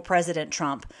wonderful President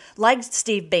Trump, like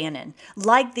Steve Bannon,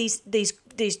 like these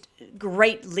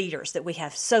great leaders that we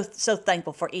have. So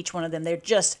thankful for each one of them. They're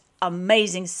just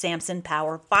amazing Samson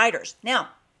power fighters. Now,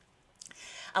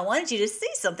 I wanted you to see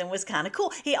something was kind of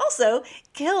cool. He also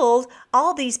killed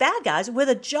all these bad guys with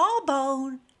a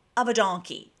jawbone of a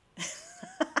donkey.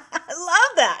 I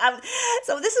love that.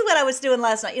 So this is what I was doing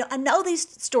last night. I know these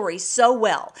stories so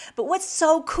well, but what's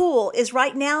so cool is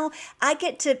right now I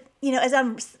get to, as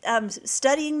I'm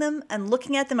studying them and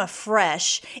looking at them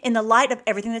afresh in the light of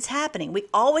everything that's happening. We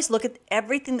always look at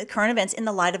everything, the current events, in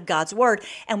the light of God's word,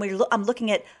 and I'm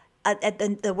looking at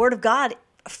the word of God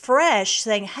fresh,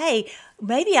 saying, hey,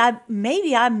 maybe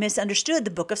I misunderstood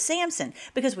the book of Samson,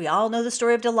 because we all know the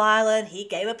story of Delilah, and he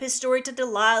gave up his story to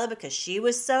Delilah because she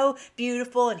was so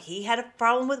beautiful and he had a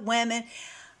problem with women.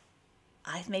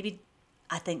 I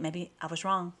think maybe I was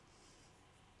wrong.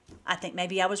 I think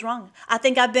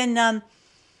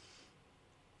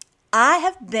I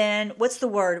have been, what's the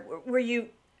word? Were you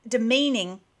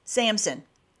demeaning Samson,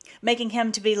 making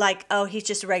him to be like, oh, he's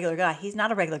just a regular guy. He's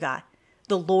not a regular guy.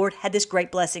 The Lord had this great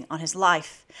blessing on his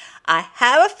life. I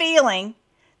have a feeling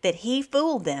that he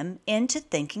fooled them into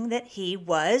thinking that he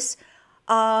was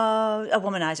a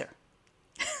womanizer.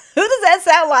 Who does that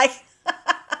sound like?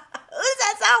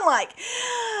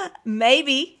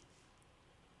 Maybe.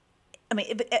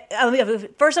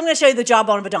 First I'm going to show you the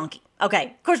jawbone of a donkey. Okay.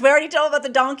 Of course, we already told about the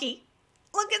donkey.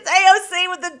 Look at AOC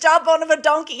with the jawbone of a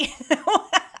donkey.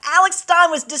 Alex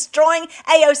Stein was destroying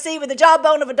AOC with the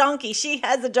jawbone of a donkey. She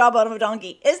has the jawbone of a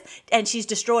donkey. And she's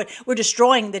destroyed. We're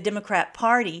destroying the Democrat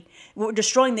Party. We're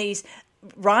destroying these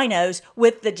rhinos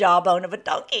with the jawbone of a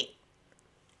donkey.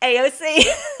 AOC,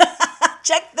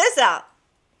 check this out.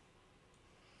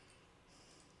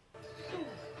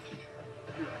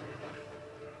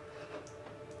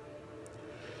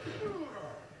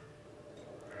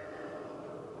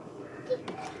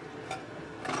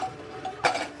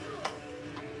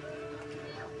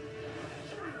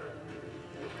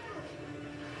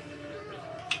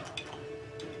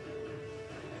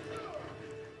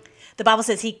 The Bible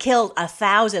says he killed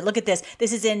 1,000. Look at this.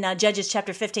 This is in Judges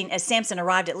chapter 15. As Samson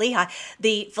arrived at Lehi,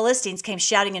 the Philistines came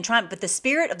shouting in triumph, but the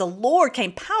Spirit of the Lord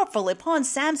came powerfully upon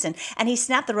Samson, and he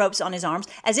snapped the ropes on his arms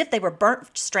as if they were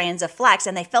burnt strands of flax,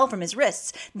 and they fell from his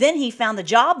wrists. Then he found the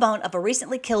jawbone of a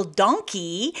recently killed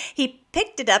donkey. He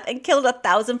picked it up and killed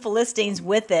 1,000 Philistines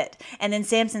with it. And then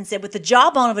Samson said, with the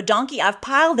jawbone of a donkey, I've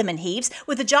piled them in heaps.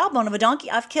 With the jawbone of a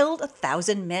donkey, I've killed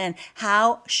 1,000 men.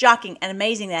 How shocking and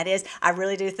amazing that is. I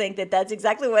really do think that that's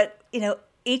exactly what,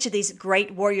 each of these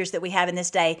great warriors that we have in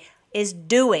this day is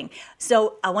doing.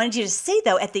 So I wanted you to see,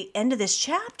 though, at the end of this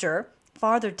chapter,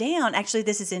 farther down, actually,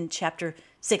 this is in chapter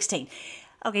 16.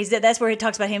 Okay, so that's where it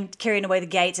talks about him carrying away the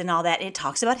gates and all that. And it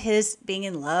talks about his being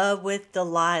in love with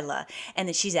Delilah, and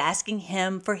that she's asking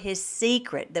him for his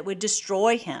secret that would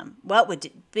destroy him. What would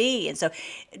it be? And so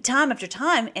time after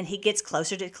time, and he gets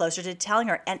closer to telling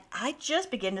her. And I just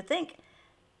begin to think,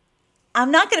 I'm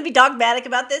not going to be dogmatic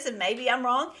about this, and maybe I'm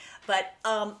wrong, but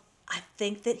I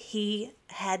think that he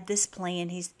had this plan.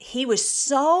 He was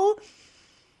so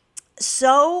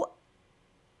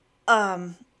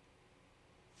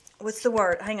what's the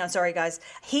word? Hang on, sorry guys.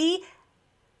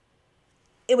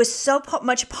 It was so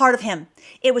much part of him.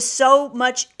 It was so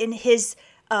much in his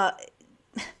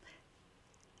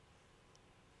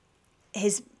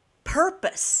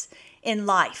purpose in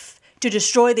life to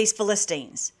destroy these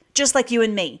Philistines, just like you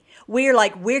and me. We're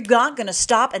not going to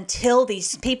stop until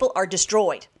these people are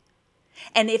destroyed.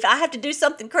 And if I have to do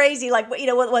something crazy, like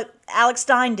what Alex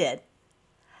Stein did,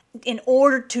 in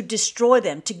order to destroy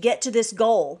them, to get to this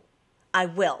goal, I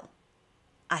will.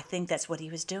 I think that's what he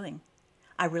was doing.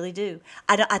 I really do.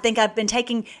 I think I've been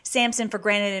taking Samson for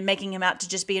granted and making him out to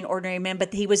just be an ordinary man,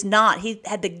 but he was not. He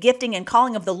had the gifting and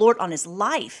calling of the Lord on his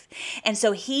life. And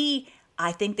so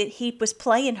I think that he was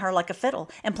playing her like a fiddle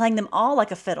and playing them all like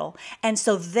a fiddle. And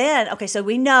so then, so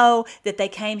we know that they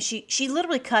came, she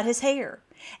literally cut his hair.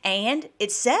 And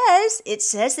it says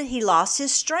that he lost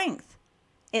his strength.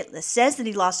 It says that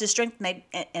he lost his strength,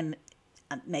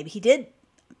 maybe he did.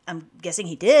 I'm guessing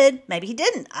he did. Maybe he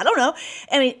didn't. I don't know.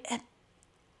 I mean,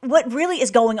 what really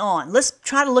is going on? Let's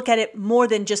try to look at it more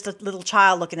than just a little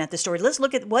child looking at the story. Let's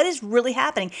look at what is really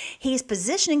happening. He's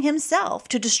positioning himself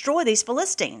to destroy these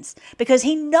Philistines because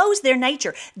he knows their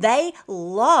nature. They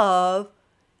love,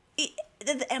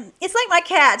 it's like my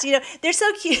cats, they're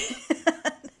so cute.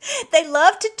 They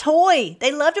love to toy.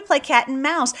 They love to play cat and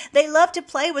mouse. They love to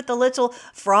play with the little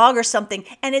frog or something.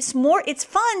 And it's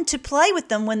fun to play with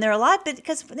them when they're alive, but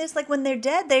because it's like when they're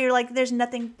dead, they're like, there's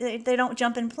nothing, they don't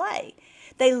jump and play.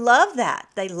 They love that.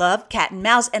 They love cat and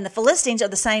mouse. And the Philistines are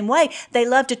the same way. They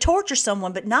love to torture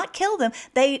someone, but not kill them.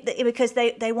 Because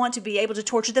they want to be able to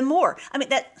torture them more. I mean,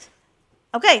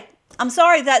 okay, I'm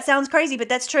sorry that sounds crazy, but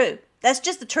that's true. That's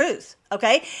just the truth.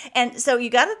 Okay. And so you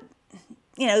got to,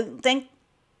 think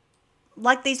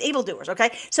like these evildoers.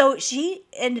 Okay. So she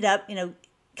ended up,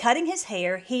 cutting his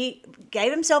hair. He gave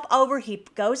himself over. He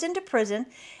goes into prison,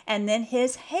 and then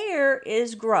his hair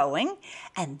is growing.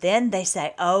 And then they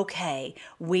say, okay,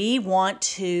 we want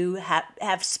to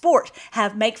have sport,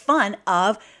 make fun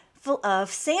of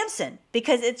Samson,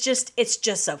 because it's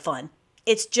just so fun.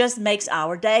 It just makes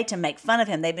our day to make fun of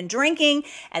him. They've been drinking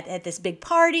at this big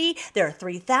party. There are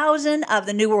 3,000 of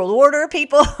the New World Order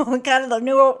people, kind of the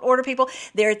New World Order people.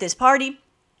 They're at this party.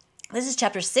 This is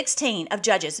chapter 16 of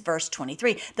Judges, verse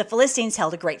 23. The Philistines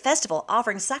held a great festival,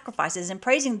 offering sacrifices and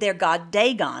praising their god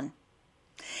Dagon.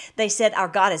 They said, our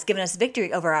God has given us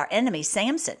victory over our enemy,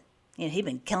 Samson. He'd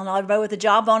been killing everybody with the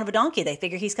jawbone of a donkey. They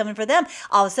figure he's coming for them.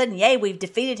 All of a sudden, yay, we've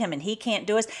defeated him, and he can't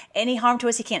do us any harm to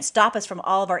us. He can't stop us from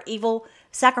all of our evil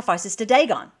sacrifices to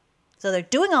Dagon. So they're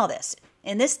doing all this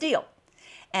in this deal.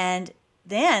 And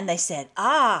then they said,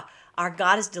 our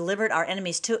God has delivered our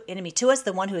enemy to us.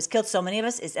 The one who has killed so many of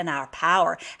us is in our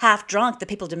power. Half drunk, the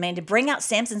people demanded, bring out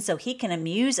Samson so he can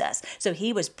amuse us. So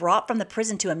he was brought from the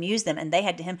prison to amuse them, and they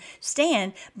had him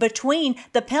stand between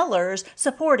the pillars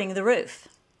supporting the roof.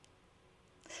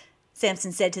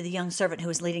 Samson said to the young servant who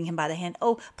was leading him by the hand,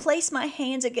 oh, place my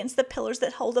hands against the pillars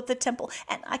that hold up the temple,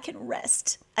 and I can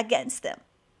rest against them.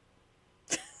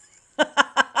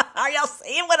 Are y'all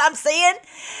seeing what I'm seeing?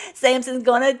 Samson's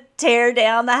going to tear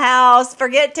down the house.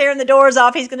 Forget tearing the doors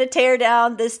off. He's going to tear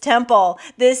down this temple,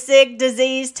 this sick,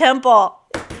 diseased temple.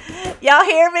 Y'all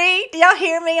hear me? Do y'all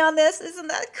hear me on this? Isn't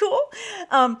that cool?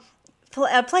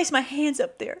 Place my hands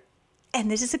up there. And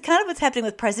this is kind of what's happening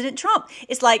with President Trump.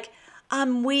 It's like,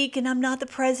 I'm weak and I'm not the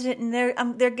president,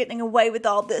 and they're getting away with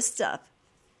all this stuff.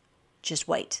 Just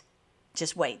wait.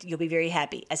 Just wait. You'll be very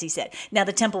happy, as he said. Now,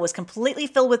 the temple was completely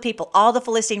filled with people. All the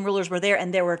Philistine rulers were there,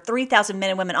 and there were 3,000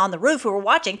 men and women on the roof who were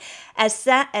watching as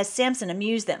Samson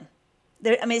amused them.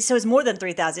 So it's more than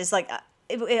 3,000. It's like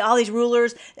all these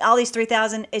rulers, all these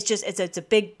 3,000. It's a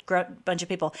big bunch of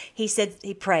people. He said,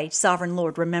 he prayed, Sovereign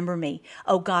Lord, remember me.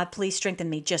 Oh God, please strengthen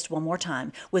me just one more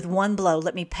time. With one blow,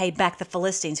 let me pay back the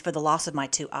Philistines for the loss of my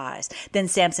 2 eyes. Then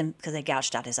Samson, because they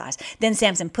gouged out his eyes, then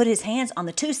Samson put his hands on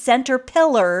the 2 center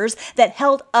pillars that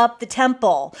held up the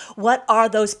temple. What are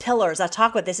those pillars? I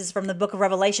talk about this is from the book of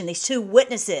Revelation. These 2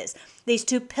 witnesses. These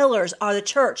 2 pillars are the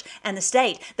church and the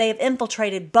state. They have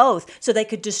infiltrated both so they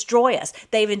could destroy us.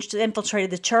 They've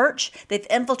infiltrated the church. They've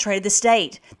infiltrated the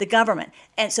state, the government,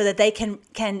 and so that they can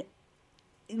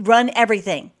run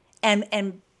everything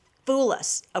and fool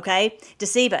us, okay,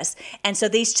 deceive us. And so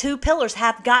these 2 pillars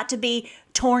have got to be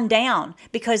torn down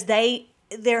because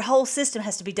their whole system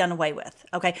has to be done away with.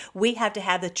 Okay, we have to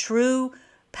have the true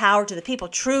power to the people,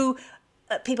 true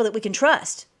people that we can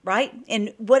trust, right?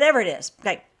 In whatever it is,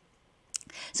 okay.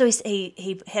 So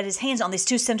he had his hands on these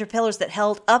 2 center pillars that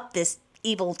held up this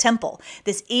evil temple,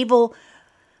 this evil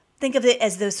think of it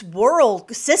as this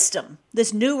world system,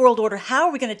 this new world order. How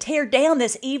are we going to tear down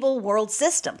this evil world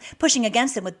system? Pushing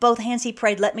against them with both hands, he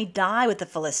prayed, "Let me die with the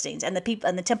Philistines." And the people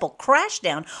and the temple crashed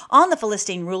down on the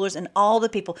Philistine rulers and all the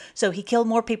people. So he killed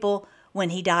more people when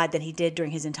he died than he did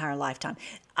during his entire lifetime.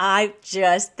 I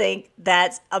just think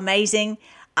that's amazing.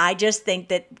 I just think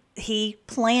that he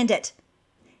planned it.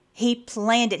 He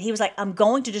planned it. He was like, "I'm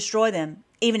going to destroy them,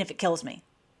 even if it kills me."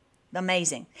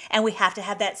 Amazing. And we have to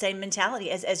have that same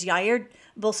mentality as Jair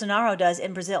Bolsonaro does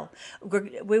in Brazil.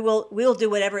 We'll do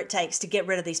whatever it takes to get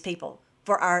rid of these people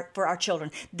for our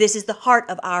children. This is the heart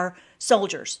of our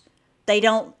soldiers. They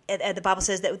don't. The Bible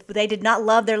says that they did not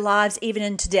love their lives even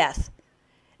unto death.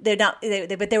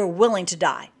 But they were willing to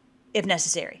die if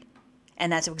necessary.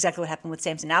 And that's exactly what happened with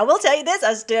Samson. Now, I will tell you this.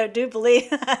 I still do believe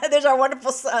there's our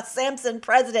wonderful Samson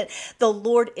president. The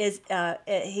Lord is,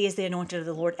 he is the anointed of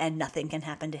the Lord, and nothing can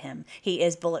happen to him. He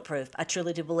is bulletproof. I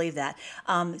truly do believe that.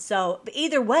 But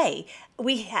either way,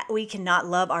 we cannot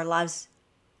love our lives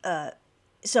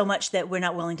so much that we're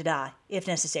not willing to die if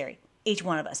necessary. Each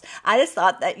one of us. I just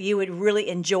thought that you would really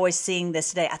enjoy seeing this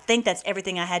today. I think that's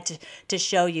everything I had to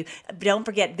show you. Don't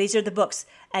forget, these are the books,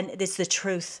 and it's the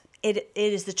truth. It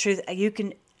is the truth. You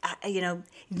can,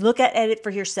 look at it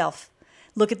for yourself.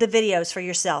 Look at the videos for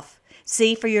yourself.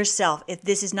 See for yourself if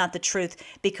this is not the truth,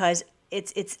 because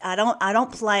I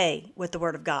don't play with the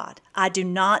Word of God. I do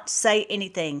not say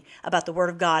anything about the Word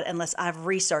of God unless I've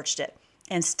researched it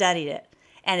and studied it.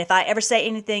 And if I ever say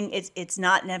anything, it's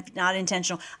not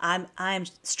intentional. I'm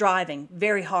striving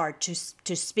very hard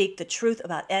to speak the truth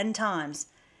about end times,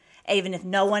 even if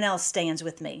no one else stands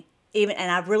with me.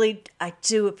 I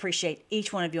do appreciate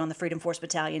each one of you on the Freedom Force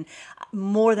Battalion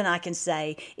more than I can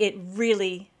say. It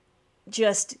really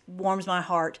just warms my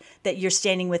heart that you're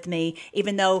standing with me,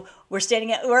 even though we're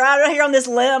out here on this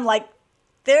limb like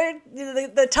they're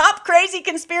the top crazy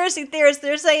conspiracy theorists.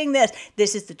 They're saying this.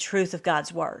 This is the truth of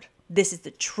God's Word. This is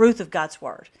the truth of God's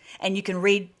Word. And you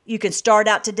can start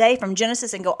out today from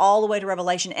Genesis and go all the way to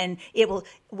Revelation, and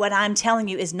what I'm telling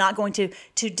you is not going to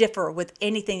differ with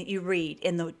anything that you read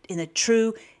in the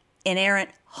true, inerrant,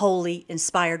 holy,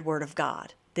 inspired Word of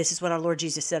God. This is what our Lord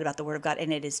Jesus said about the Word of God,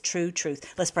 and it is true truth.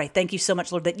 Let's pray. Thank you so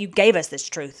much, Lord, that you gave us this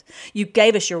truth. You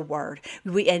gave us your Word.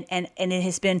 And it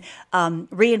has been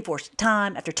reinforced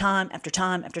time after time after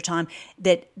time after time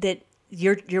that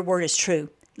your Word is true.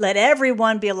 Let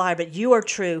everyone be a liar, but you are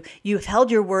true. You have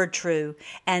held your word true.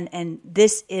 And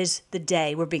this is the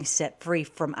day we're being set free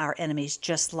from our enemies,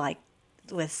 just like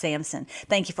with Samson.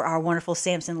 Thank you for our wonderful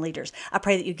Samson leaders. I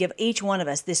pray that you give each one of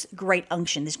us this great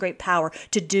unction, this great power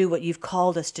to do what you've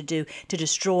called us to do, to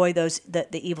destroy the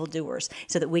evildoers,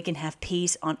 so that we can have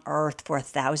peace on earth for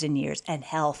 1,000 years and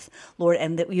health, Lord,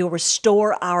 and that you'll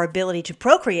restore our ability to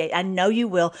procreate. I know you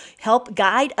will. Help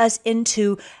guide us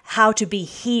into how to be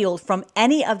healed from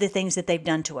any of the things that they've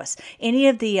done to us, any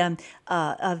of the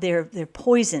of their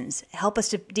poisons. Help us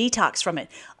to detox from it.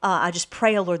 I just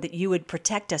pray, oh Lord, that you would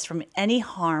protect us from any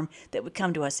harm that would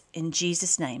come to us. In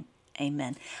Jesus' name,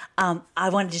 amen. I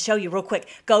wanted to show you real quick.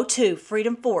 Go to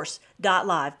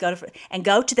freedomforce.live.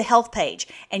 Go to the health page,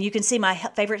 and you can see my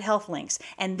favorite health links.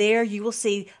 And there you will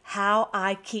see how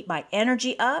I keep my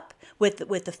energy up with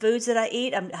the foods that I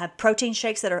eat. I have protein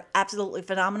shakes that are absolutely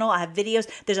phenomenal. I have videos.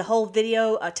 There's a whole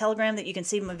video, Telegram, that you can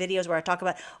see my videos where I talk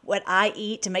about what I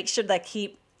eat to make sure that I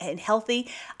keep and healthy,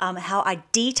 how I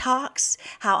detox,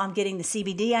 how I'm getting the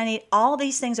CBD I need. All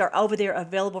these things are over there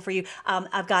available for you.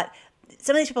 I've got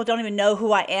some of these people don't even know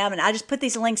who I am, and I just put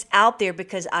these links out there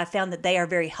because I found that they are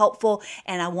very helpful,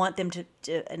 and I want them to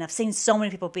and I've seen so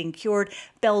many people being cured,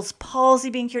 Bell's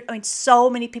palsy being cured. I mean, so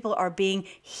many people are being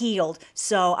healed.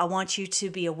 So I want you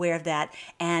to be aware of that,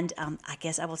 and I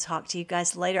guess I will talk to you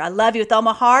guys later. I love you with all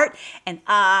my heart, and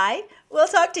I will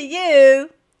talk to you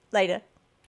later.